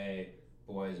like, hey,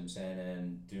 boys, I'm staying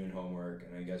in, doing homework.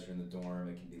 I know you guys are in the dorm.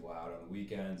 It can be loud on the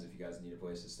weekends. If you guys need a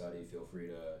place to study, feel free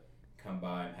to come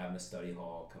by. I'm having a study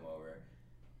hall. Come over.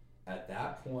 At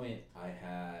that point, I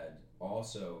had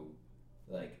also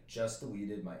just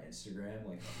deleted my Instagram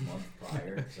a month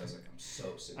prior because I was like, I'm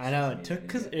so sick. I know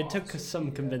it took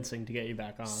some convincing to get you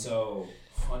back on. So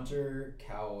Hunter,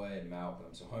 Callaway, and Malcolm.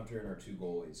 So Hunter and our two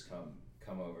goalies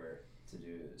come over to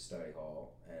do study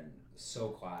hall, and so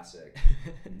classic.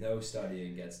 No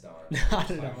studying gets done.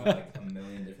 Talking about a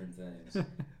million different things,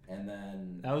 and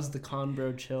then that was the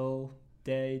Conbro Chill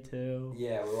day too.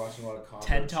 Yeah, we're watching a lot of Conbro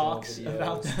TED Talks videos,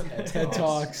 about them. TED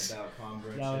Talks about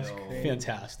Conbro that Chill. Was crazy.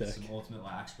 Fantastic. Some Ultimate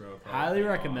Laxbro. Highly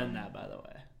recommend that, by the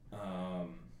way.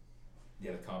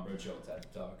 The Conbro Chill TED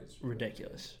Talk is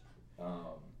ridiculous.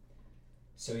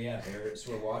 So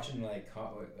we're watching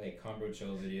Conbro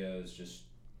Chill videos, just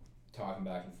talking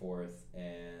back and forth,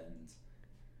 and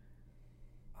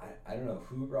I don't know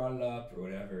who brought it up or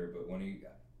whatever, but when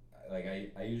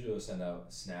I usually send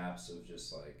out snaps of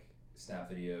just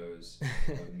snap videos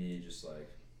of me just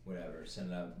whatever,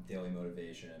 sending out daily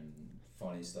motivation,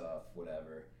 funny stuff,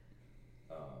 whatever,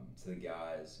 to the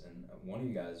guys. And one of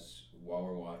you guys, while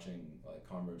we're watching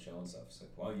Conbro Chill and stuff, was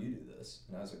like, why don't you do this?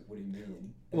 And I was like, what do you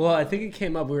mean? Well, I think it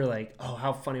came up, we were like, oh,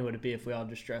 how funny would it be if we all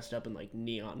just dressed up in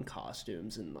neon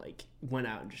costumes and went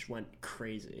out and just went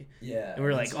crazy. Yeah. And we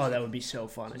were like, oh, that would be so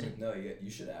funny. I was like, no, you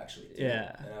should actually do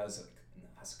it. And I was like,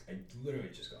 I literally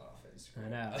just got off Instagram. I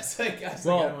know. I was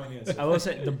like, I will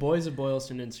say the Boys of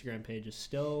Boylston Instagram page is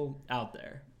still out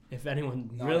there. If anyone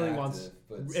wants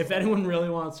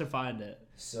to find it.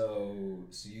 So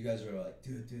you guys are like,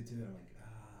 do it. I'm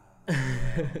like,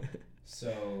 yeah.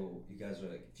 So you guys are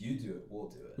like, if you do it, we'll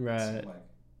do it. Right. So I'm like,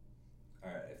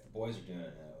 all right, if the boys are doing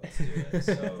it, let's do it.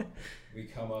 So we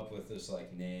come up with this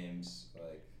names,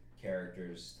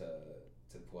 characters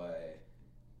to play.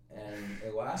 And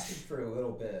it lasted for a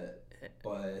little bit,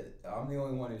 but I'm the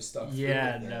only one who stuck through with it.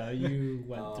 Yeah, no, you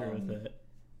went through with it.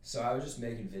 So I was just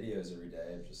making videos every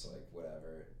day of just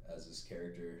whatever, as this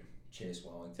character, Chase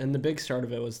Wellington. And the big start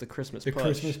of it was the Christmas push. The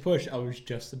Christmas push. I was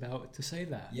just about to say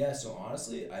that. Yeah, so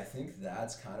honestly, I think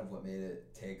that's kind of what made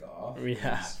it take off.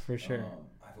 Yeah, for sure.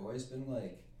 I've always been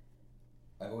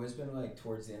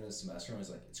towards the end of the semester, I was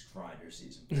like, it's grinder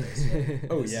season. This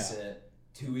is it.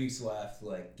 2 weeks left,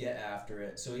 get after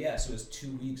it. So it was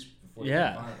 2 weeks before the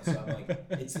finals. So I'm like,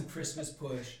 it's the Christmas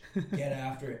push. Get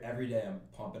after it every day. I'm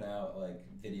pumping out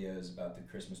videos about the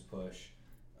Christmas push.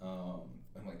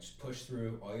 I'm like, just push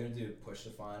through. All you gotta do, push the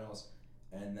finals.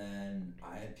 And then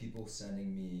I had people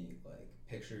sending me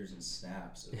pictures and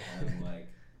snaps of them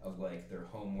of their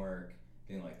homework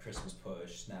being Christmas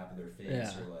push, snap of their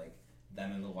face, or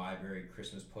them in the library,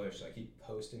 Christmas push. So I keep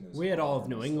posting those. We had all of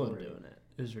New England doing it.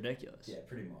 It was ridiculous. Yeah,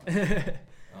 pretty much.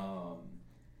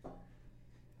 I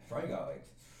probably got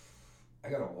I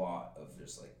got a lot of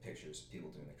just like pictures of people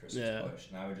doing the Christmas push,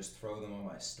 and I would just throw them on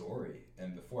my story.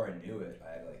 And before I knew it,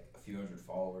 I had like a few hundred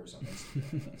followers on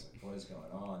Instagram. And I was like, what is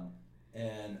going on?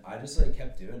 And I just like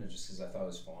kept doing it just because I thought it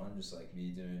was fun, just like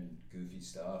me doing goofy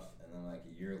stuff. And then like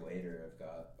a year later, I've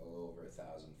got a little over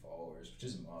 1,000 followers, which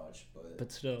isn't much,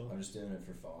 but still, I'm just doing it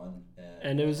for fun.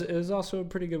 And it was also a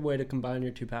pretty good way to combine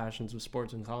your two passions with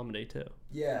sports and comedy too.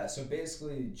 Yeah, so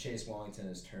basically, Chase Wellington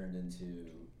has turned into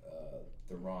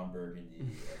the Ron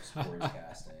Burgundy of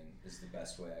sportscasting is the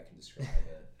best way I can describe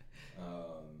it.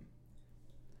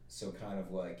 So kind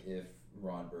of like if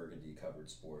Ron Burgundy covered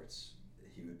sports,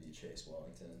 he would be Chase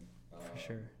Wellington. For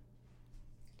sure.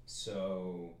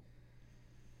 So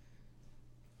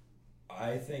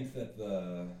I think that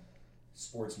the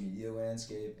sports media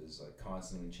landscape is like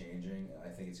constantly changing. I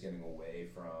think it's getting away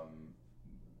from,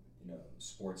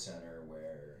 Sports Center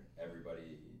where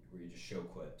you just show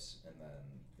clips and then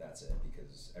that's it,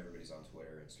 because everybody's on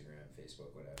Twitter, Instagram,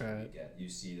 Facebook, whatever. Right. You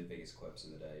see the biggest clips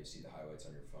of the day, you see the highlights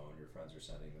on your phone, your friends are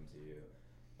sending them to you.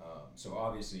 So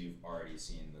obviously you've already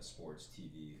seen the sports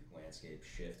TV landscape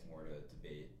shift more to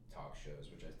debate talk shows,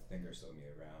 which I think are still going to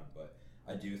be around. But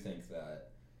I do think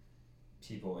that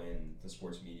people in the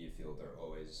sports media field are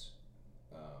always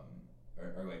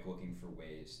are like looking for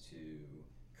ways to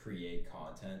create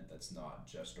content that's not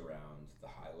just around the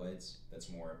highlights. That's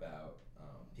more about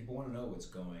people want to know what's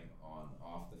going on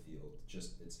off the field.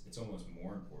 Just it's almost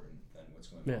more important than what's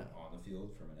going on the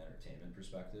field from an entertainment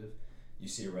perspective. You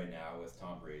see it right now with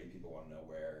Tom Brady. People want to know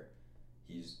where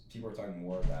people are talking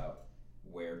more about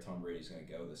where Tom Brady's going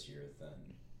to go this year than,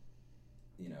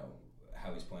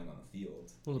 how he's playing on the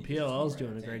field. Well, the PLL is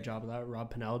doing a great job of that.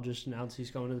 Rob Pennell just announced he's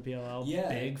going to the PLL. Yeah.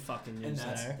 Big fucking news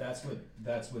there. That's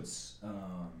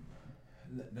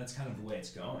kind of the way it's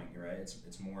going, right?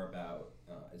 It's more about,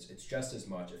 it's just as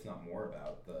much, if not more,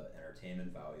 about the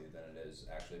entertainment value than it is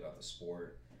actually about the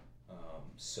sport.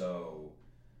 So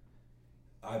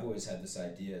I've always had this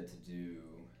idea to do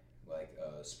like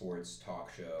a sports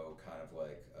talk show, kind of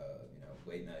like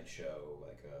late night show,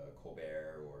 like a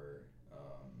Colbert or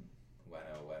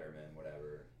Leno, Letterman,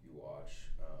 whatever you watch,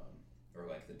 or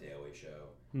like the Daily Show.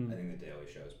 I think the Daily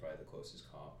Show is probably the closest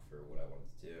comp for what I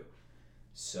wanted to do.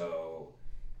 So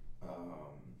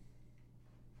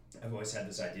I've always had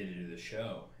this idea to do this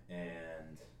show,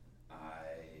 and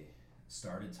I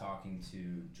started talking to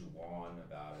Jawan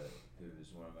about it,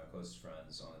 who's one of my closest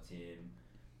friends on the team,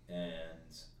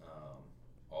 and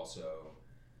also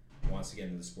wants to get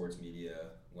into the sports media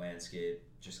landscape.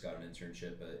 Just got an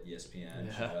internship at ESPN.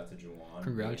 Yeah. Shout out to Jawan.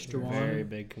 Congrats, Jawan. Very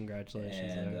big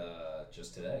congratulations And there.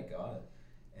 just today, got it.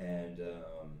 And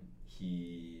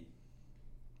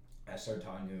I started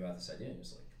talking to him about this idea, and he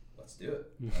was like, let's do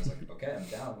it. I was like, okay, I'm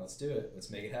down. Let's do it. Let's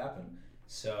make it happen.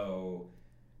 So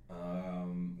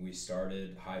we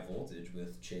started High Voltage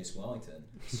with Chase Wellington.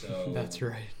 So That's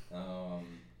right.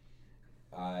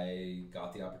 I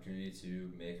got the opportunity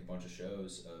to make a bunch of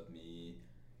shows of me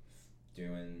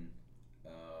doing,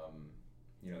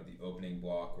 the opening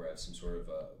block where I have some sort of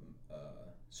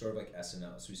like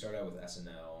SNL. So we started out with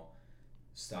SNL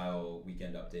style,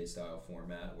 weekend update style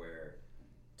format where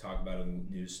talk about a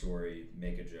news story,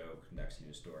 make a joke, next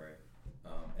news story.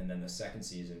 And then the second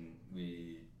season,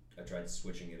 I tried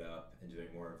switching it up and doing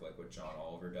more of like what John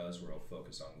Oliver does, where he'll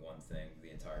focus on one thing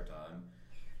the entire time.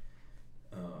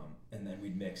 And then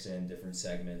we'd mix in different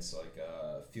segments, like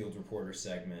a field reporter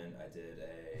segment. I did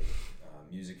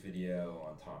a music video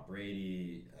on Tom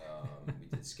Brady. We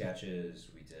did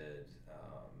sketches. We did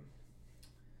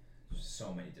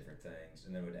so many different things.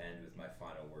 And then it would end with my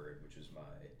final word, which was my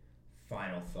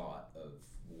final thought of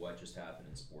what just happened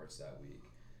in sports that week.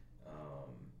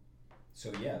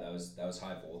 So yeah, that was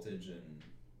High Voltage, and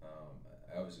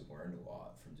I obviously learned a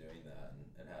lot from doing that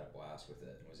and had a blast with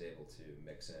it, and was able to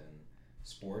mix in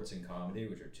sports and comedy,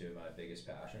 which are two of my biggest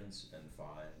passions, and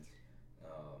find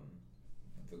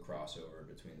the crossover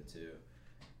between the two.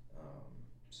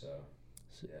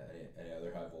 Any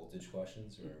other High Voltage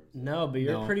questions? Or No, but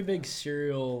you're a pretty big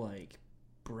serial like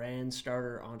brand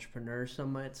starter entrepreneur,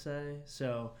 some might say.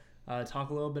 So talk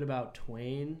a little bit about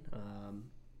Twain.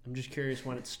 I'm just curious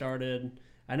when it started.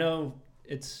 I know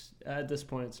it's at this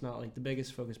point it's not like the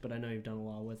biggest focus, but I know you've done a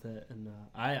lot with it, and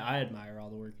I admire all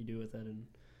the work you do with it. And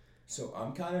so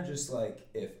I'm kind of just like,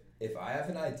 if I have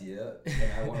an idea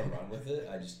and I want to run with it,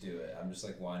 I just do it. I'm just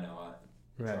like, why not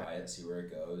try it, see where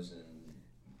it goes.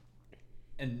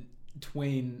 And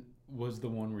Twain was the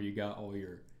one where you got all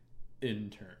your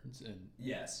interns and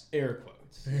yes, air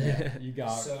quotes. Yeah. You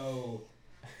got so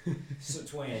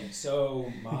Twain.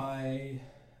 So my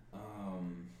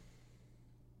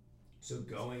So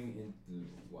going in,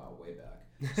 wow, way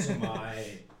back. So my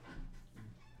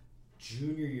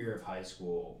junior year of high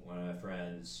school, one of my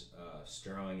friends,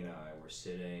 Sterling, and I were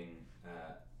sitting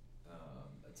at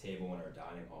a table in our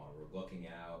dining hall. We're looking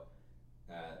out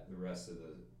at the rest of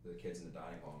the kids in the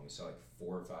dining hall, and we saw like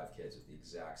 4 or 5 kids with the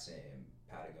exact same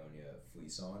Patagonia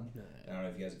fleece on. I don't know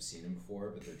if you guys have seen them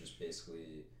before, but they're just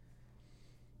basically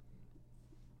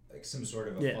like some sort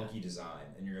of a funky design,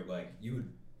 and you're like, you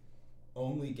would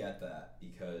only get that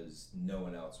because no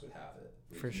one else would have it.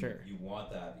 Like, For sure. You want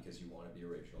that because you want to be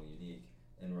original, unique,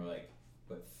 and we're like,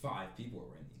 but 5 people are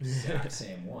wearing the exact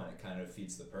same one. It kind of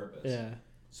defeats the purpose. Yeah.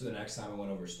 So the next time I went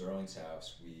over to Sterling's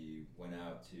house, we went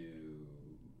out to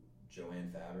Joanne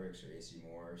Fabrics or AC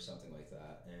Moore or something like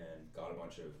that, and got a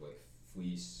bunch of like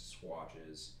fleece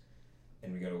swatches,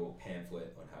 and we got a little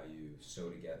pamphlet on how you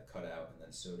cut out and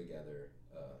then sew together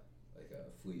like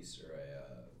a fleece or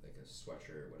like a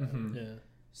sweatshirt or whatever. Mm-hmm. Yeah.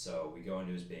 So we go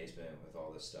into his basement with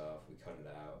all this stuff, we cut it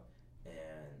out, and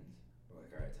we're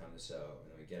like, all right, time to sew.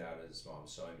 And then we get out his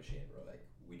mom's sewing machine, we're like,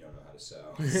 we don't know how to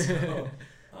sew. So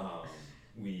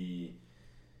we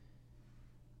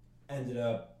ended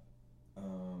up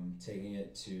taking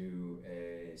it to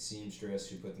a seamstress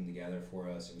who put them together for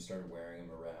us, and we started wearing them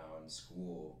around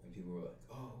school, and people were like,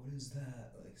 oh, what is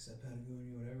that? Like, is that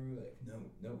Patagonia, whatever? We're like,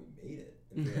 no, we made it.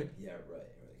 And we're like, yeah, right.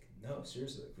 And we're like, no,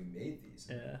 seriously, like, we made these.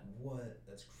 And Yeah. like, what?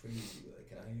 That's crazy. Like,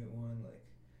 can I get one? Like,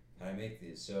 how do I make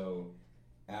these? So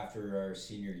after our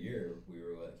senior year, we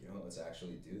were like, you know what, let's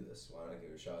actually do this. Why not give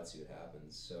it a shot, see what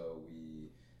happens? So we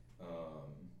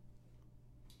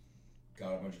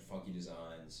got a bunch of funky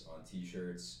designs on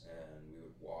t-shirts, and we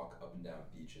would walk up and down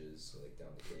beaches, like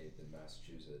down the Cape in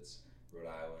Massachusetts, Rhode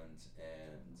Island,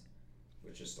 and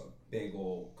with just a big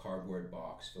old cardboard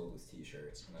box filled with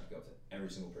t-shirts, and I'd go up to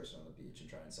every single person on the beach and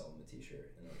try and sell them a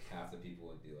t-shirt, and like half the people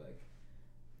would be like,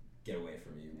 get away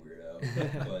from me, you weirdo.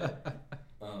 But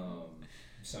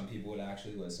some people would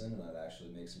actually listen, and I'd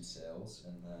actually make some sales,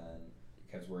 and then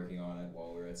kept working on it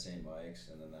while we were at St. Mike's,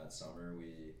 and then that summer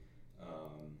we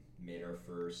made our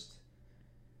first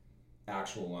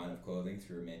actual line of clothing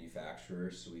through a manufacturer.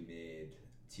 So we made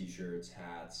t-shirts,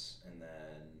 hats, and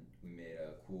then we made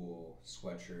a cool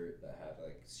sweatshirt that had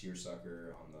like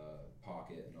seersucker on the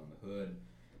pocket and on the hood,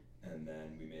 and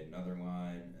then we made another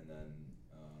line, and then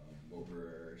what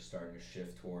we're starting to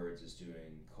shift towards is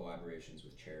doing collaborations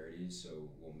with charities. So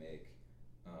we'll make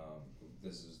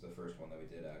this is the first one that we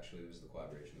did actually. It was the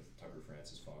collaboration with the Tucker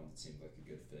Francis Fund. It seemed like a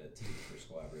good fit to do the first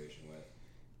collaboration with.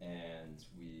 And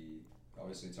we,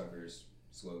 obviously Tucker's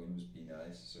slogan was be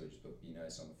nice, so we just put be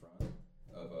nice on the front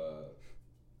of a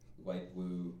light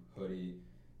blue hoodie.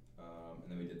 And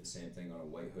then we did the same thing on a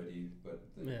white hoodie, but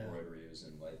the embroidery was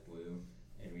in light blue.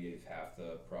 And we gave half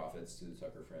the profits to the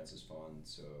Tucker Francis Fund,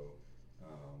 so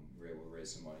we were able to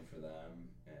raise some money for them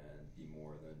and be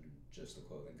more than just a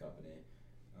clothing company.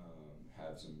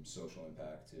 Have some social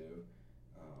impact too.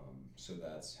 So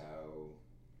that's how,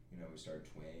 we started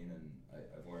Twain, and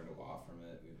I've learned a lot from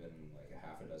it. We've been in like a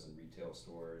half a dozen retail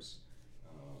stores,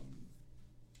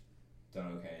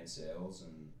 done okay in sales,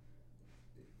 and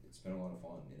it's been a lot of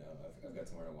fun. I've got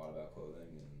to learn a lot about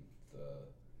clothing and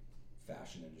the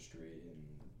fashion industry, and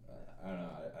I don't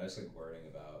know, I just like learning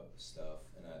about stuff,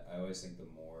 and I always think the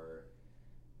more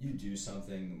you do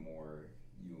something, the more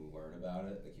you learn about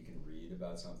it. Like, you can read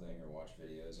about something or watch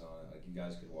videos on it. Like, you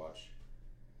guys could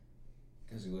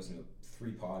listen to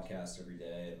 3 podcasts every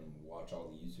day and watch all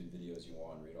the YouTube videos you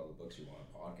want, read all the books you want on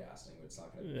podcasting, but it's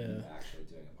not going to be actually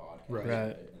doing a podcast.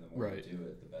 Right. And the more you do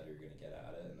it, the better you're going to get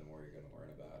at it, and the more you're going to learn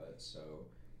about it. So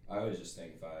I always just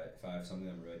think if I have something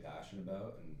I'm really passionate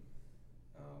about, and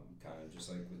kind of just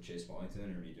like with Chase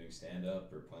Wellington or me doing stand-up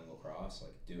or playing lacrosse,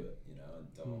 like, do it, and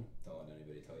don't let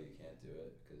anybody tell you can't do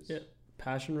it, because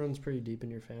passion runs pretty deep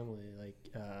in your family. Like,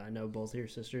 I know both of your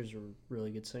sisters are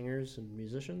really good singers and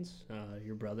musicians.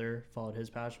 Your brother followed his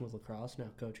passion with lacrosse, now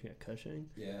coaching at Cushing.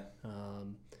 Yeah.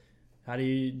 How do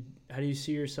you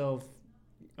see yourself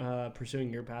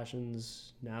pursuing your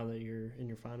passions now that you're in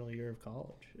your final year of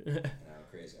college? I know,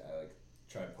 crazy. I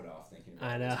try to put off thinking about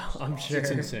I know, it. I'm sure.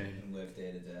 It's insane. And live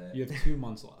day to day. You have 2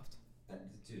 months left.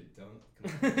 Dude, come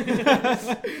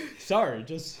on. Sorry,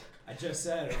 just... I just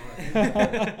said.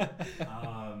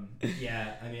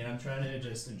 Yeah, I mean, I'm trying to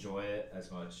just enjoy it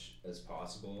as much as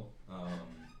possible.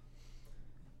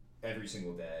 Every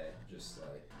single day, just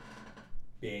like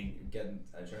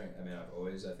I've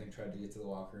always, I think, tried to get to the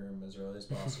locker room as early as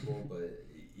possible, but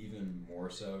even more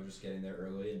so, just getting there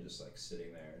early and just like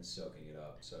sitting there and soaking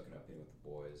up being with the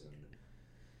boys and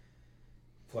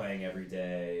playing every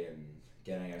day and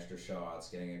getting extra shots,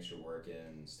 getting extra work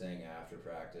in, staying after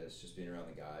practice, just being around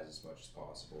the guys as much as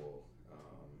possible,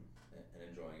 and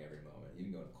enjoying every moment.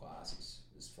 Even going to class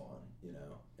is fun, you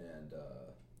know, and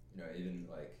even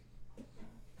like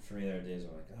for me, there are days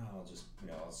where I'm like,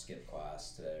 oh, I'll skip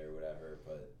class today or whatever,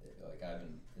 but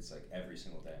it's like every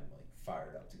single day I'm like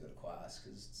fired up to go to class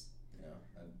because it's,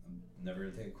 I'm never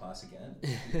gonna take a class again.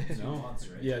 2 months,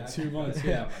 right? Yeah, 2 months.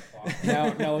 Yeah.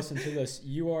 Now listen to this.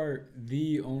 You are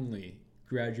the only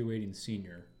graduating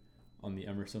senior on the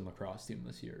Emerson lacrosse team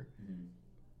this year. Mm-hmm.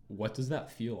 What does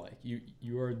that feel like?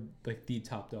 You are like the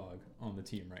top dog on the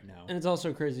team right now. And it's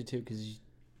also crazy too because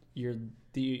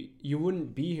you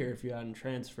wouldn't be here if you hadn't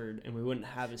transferred, and we wouldn't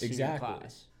have a senior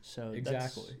class. So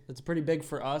that's pretty big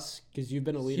for us because you've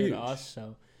been a leader to us.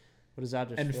 So what does that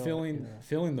just feel like?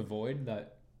 Filling the void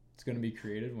that it's going to be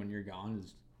created when you're gone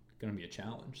is going to be a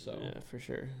challenge. So yeah, for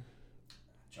sure.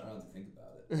 Try not to think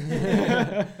about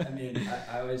it. I mean,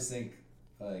 I always think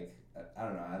like I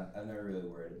don't know. I've never really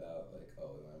worried about like,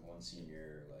 oh, I'm one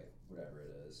senior, like whatever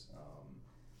it is.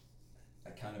 I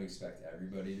kind of expect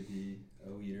everybody to be a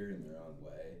leader in their own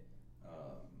way.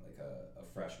 Like a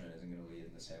freshman isn't going to lead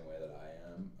in the same way that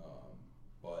I am,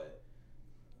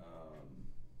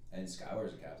 and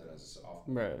Skylar's a captain as a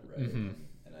sophomore, right? Mm-hmm.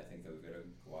 And I think that we've got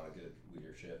a lot of good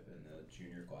leadership in the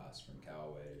junior class, from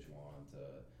Callaway to Juwan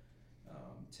to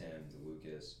Tim to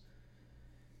Lucas.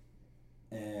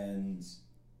 And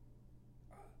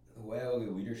the way I look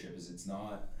at leadership is it's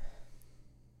not,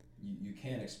 you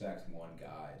can't expect one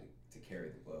guy to carry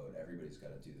the load. Everybody's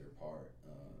got to do their part,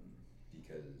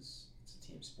 because it's a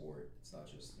team sport. It's not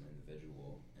just an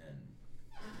individual, and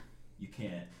you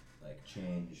can't like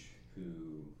change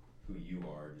who you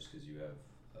are just because you have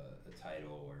a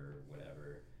title or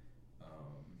whatever.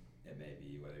 It may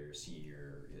be whether you're a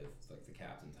senior, if like the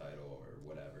captain title or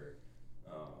whatever.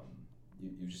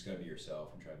 You've just got to be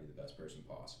yourself and try to be the best person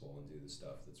possible and do the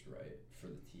stuff that's right for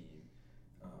the team.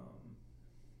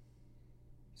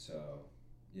 So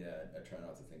yeah, I try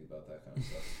not to think about that kind of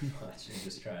stuff too much, and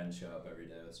just try and show up every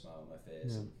day with a smile on my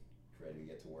face and ready to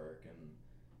get to work and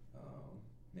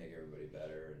make everybody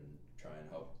better, and try and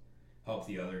help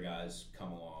the other guys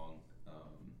come along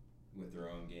with their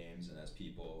own games and as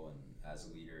people and as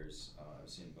leaders. I've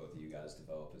seen both of you guys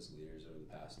develop as leaders over the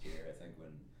past year. I think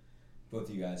when both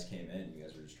of you guys came in, you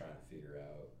guys were just trying to figure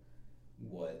out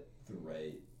what the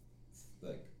right,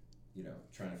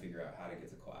 trying to figure out how to get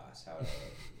to class, how to,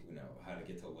 how to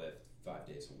get to lift 5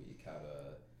 days a week, how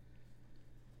to,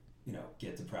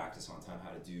 get to practice on time,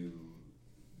 how to do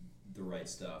the right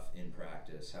stuff in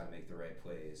practice, how to make the right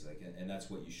plays, and that's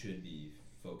what you should be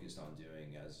focused on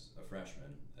doing as a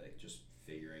freshman, just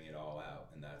figuring it all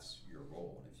out, and that's your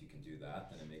role. And if you can do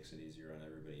that, then it makes it easier on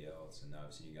everybody else. And now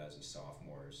I've seen you guys as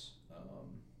sophomores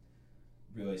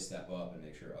really step up and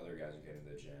make sure other guys are getting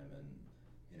to the gym, and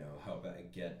help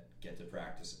get to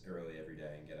practice early every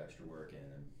day and get extra work in,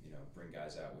 and bring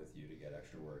guys out with you to get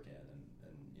extra work in,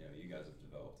 and you guys have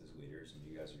developed as leaders, and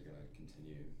you guys are going to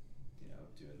continue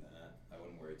doing that. I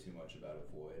wouldn't worry too much about a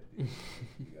void, because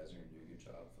you guys are going to do a good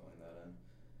job filling that in.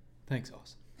 Thanks,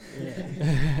 Austin.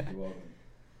 Yeah. You're welcome.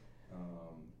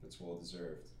 It's well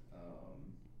deserved.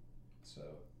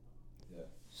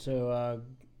 So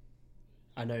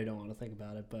I know you don't want to think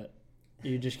about it, but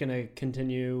you're just gonna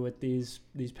continue with these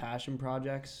passion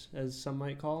projects, as some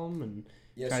might call them,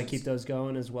 and try to keep those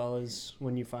going, as well as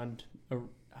when you find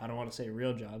I don't want to say a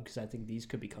real job, because I think these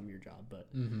could become your job, but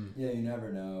yeah, you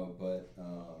never know. But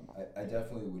I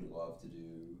definitely would love to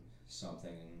do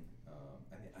something.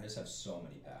 I just have so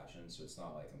many passions, so it's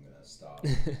not like I'm gonna stop.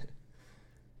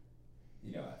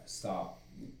 Stop.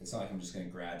 It's not like I'm just gonna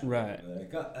graduate. Right. And be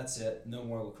like, oh, that's it. No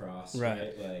more lacrosse.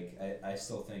 Right. I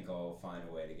still think I'll find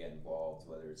a way to get involved,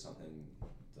 whether it's something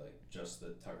like just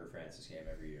the Tucker Francis game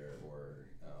every year, or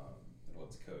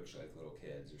to coach like little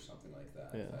kids or something like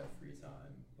that. Yeah. If I have free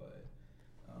time, but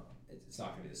it's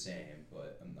not gonna be the same.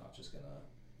 But I'm not just gonna.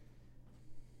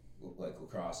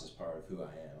 Lacrosse is part of who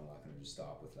I am. I'm not going to just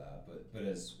stop with that. But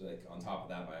as on top of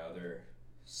that, my other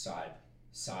side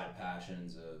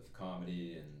passions of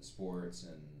comedy and sports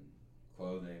and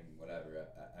clothing, whatever,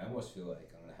 I almost feel like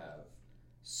I'm going to have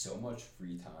so much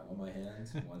free time on my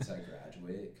hands once I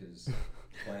graduate, because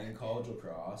playing college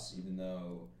lacrosse, even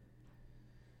though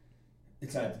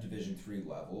it's at the Division III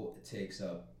level, it takes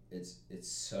up it's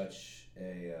such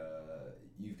a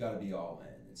you've got to be all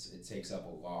in. It takes up a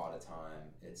lot of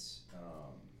time. It's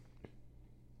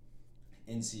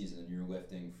in season, you're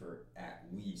lifting for at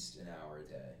least an hour a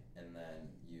day, and then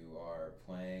you are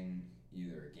playing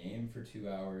either a game for 2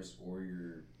 hours or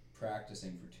you're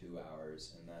practicing for 2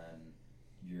 hours, and then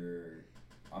you're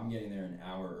I'm getting there an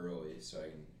hour early so I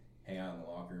can hang out in the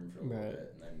locker room for a little Right.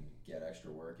 bit and then get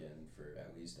extra work in for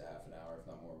at least a half an hour, if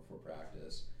not more, before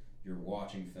practice. You're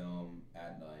watching film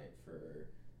at night for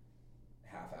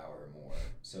half hour or more.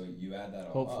 So you add that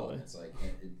all Hopefully. up. It's like,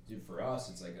 dude, for us,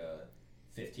 it's like a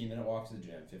 15-minute walk to the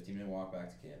gym, 15-minute walk back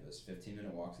to campus,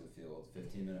 15-minute walk to the field,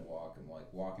 15-minute walk. I'm like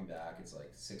walking back. It's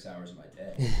like 6 hours of my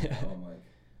day. You know? I'm like,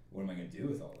 what am I gonna do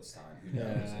with all this time? Who knows?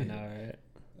 Yeah, I know, right?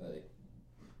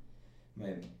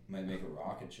 Like, might make a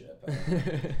rocket ship. I don't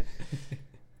know.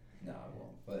 No, I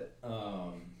won't. But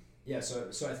yeah. So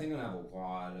I think I'm gonna have a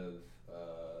lot of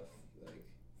like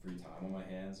free time on my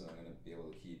hands, and I'm gonna be able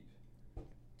to keep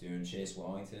doing Chase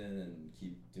Wellington and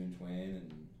keep doing Twain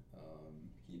and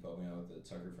keep helping out with the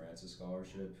Tucker Francis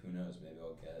scholarship. Who knows? Maybe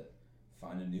I'll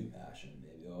find a new passion.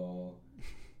 Maybe I'll.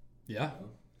 Yeah.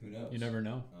 Who knows? You never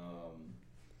know.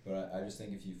 But I just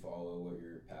think if you follow what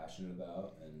you're passionate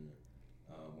about and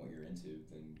what you're into,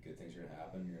 then good things are gonna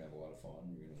happen. You're gonna have a lot of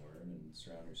fun. You're gonna learn and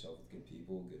surround yourself with good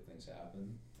people. Good things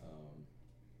happen,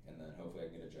 and then hopefully I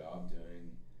can get a job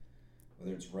doing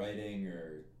whether it's writing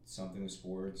or something with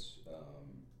sports.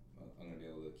 I'm gonna be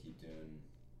able to keep doing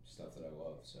stuff that I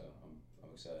love. So I'm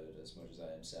excited as much as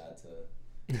I am sad to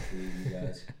leave you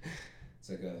guys. It's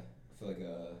like I feel like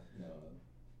a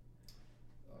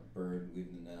bird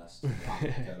leaving the nest.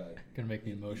 Gonna make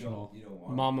me emotional. You don't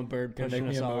want Mama bird Gonna pushing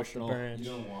make me us off the emotional. branch. I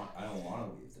don't want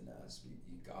to leave the nest.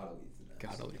 You gotta leave the nest.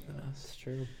 Gotta leave the nest. That's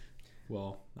true.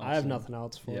 Well, I have nothing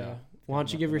else for yeah, you. Why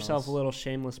don't you give nothing yourself else. a little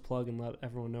shameless plug and let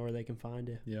everyone know where they can find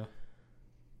you? Yeah.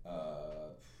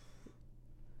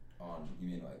 You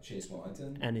mean like Chase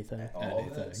Wellington? Anything. All of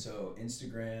Anything. it. So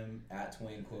Instagram at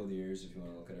Twain Clothiers if you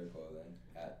want to look at our clothing.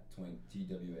 At Twain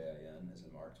TWAIN as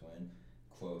in Mark Twain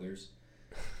Clothers.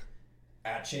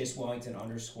 At Chase Wellington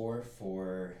 _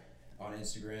 for on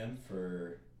Instagram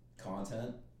for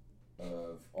content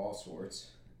of all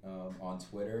sorts. On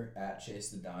Twitter at Chase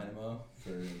the Dynamo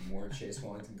for more Chase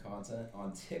Wellington content.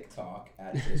 On TikTok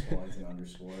at Chase Wellington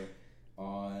 _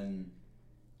 On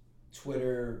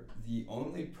Twitter, the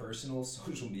only personal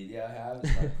social media I have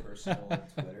is my personal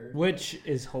Twitter, Which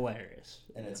is hilarious.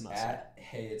 and it's I must say. at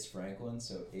Hey It's Franklin,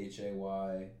 so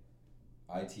HAYITSFRANKLIN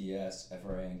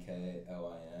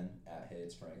at Hey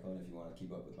It's Franklin if you want to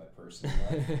keep up with my personal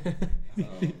life.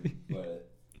 But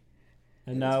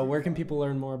And Yeah, it's where pretty can fun. people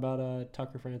learn more about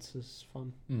Tucker Francis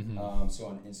Fund? Mm-hmm. So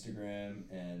on Instagram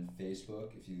and Facebook,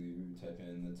 if you type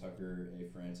in the Tucker A.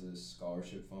 Francis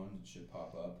Scholarship Fund, it should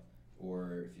pop up.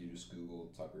 Or if you just Google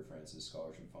Tucker Francis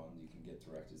Scholarship Fund, you can get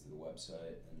directed to the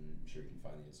website, and I'm sure you can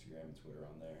find the Instagram and Twitter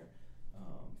on there.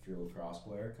 If you're a lacrosse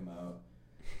player, come out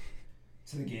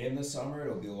to the game this summer.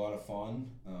 It'll be a lot of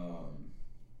fun.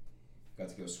 Got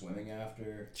to go swimming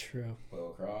after, True. play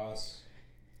lacrosse.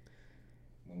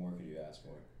 What more could you ask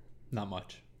for? Not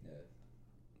much. Yeah.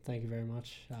 Thank you very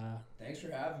much. Thanks for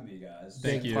having me, guys.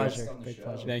 Thank big you. pleasure. On the Big show.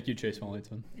 pleasure. Thank you, Chase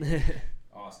Wellington.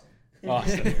 Awesome.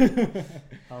 Awesome.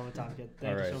 Hell of a time, kid.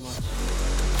 All Thank you right. so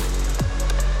much.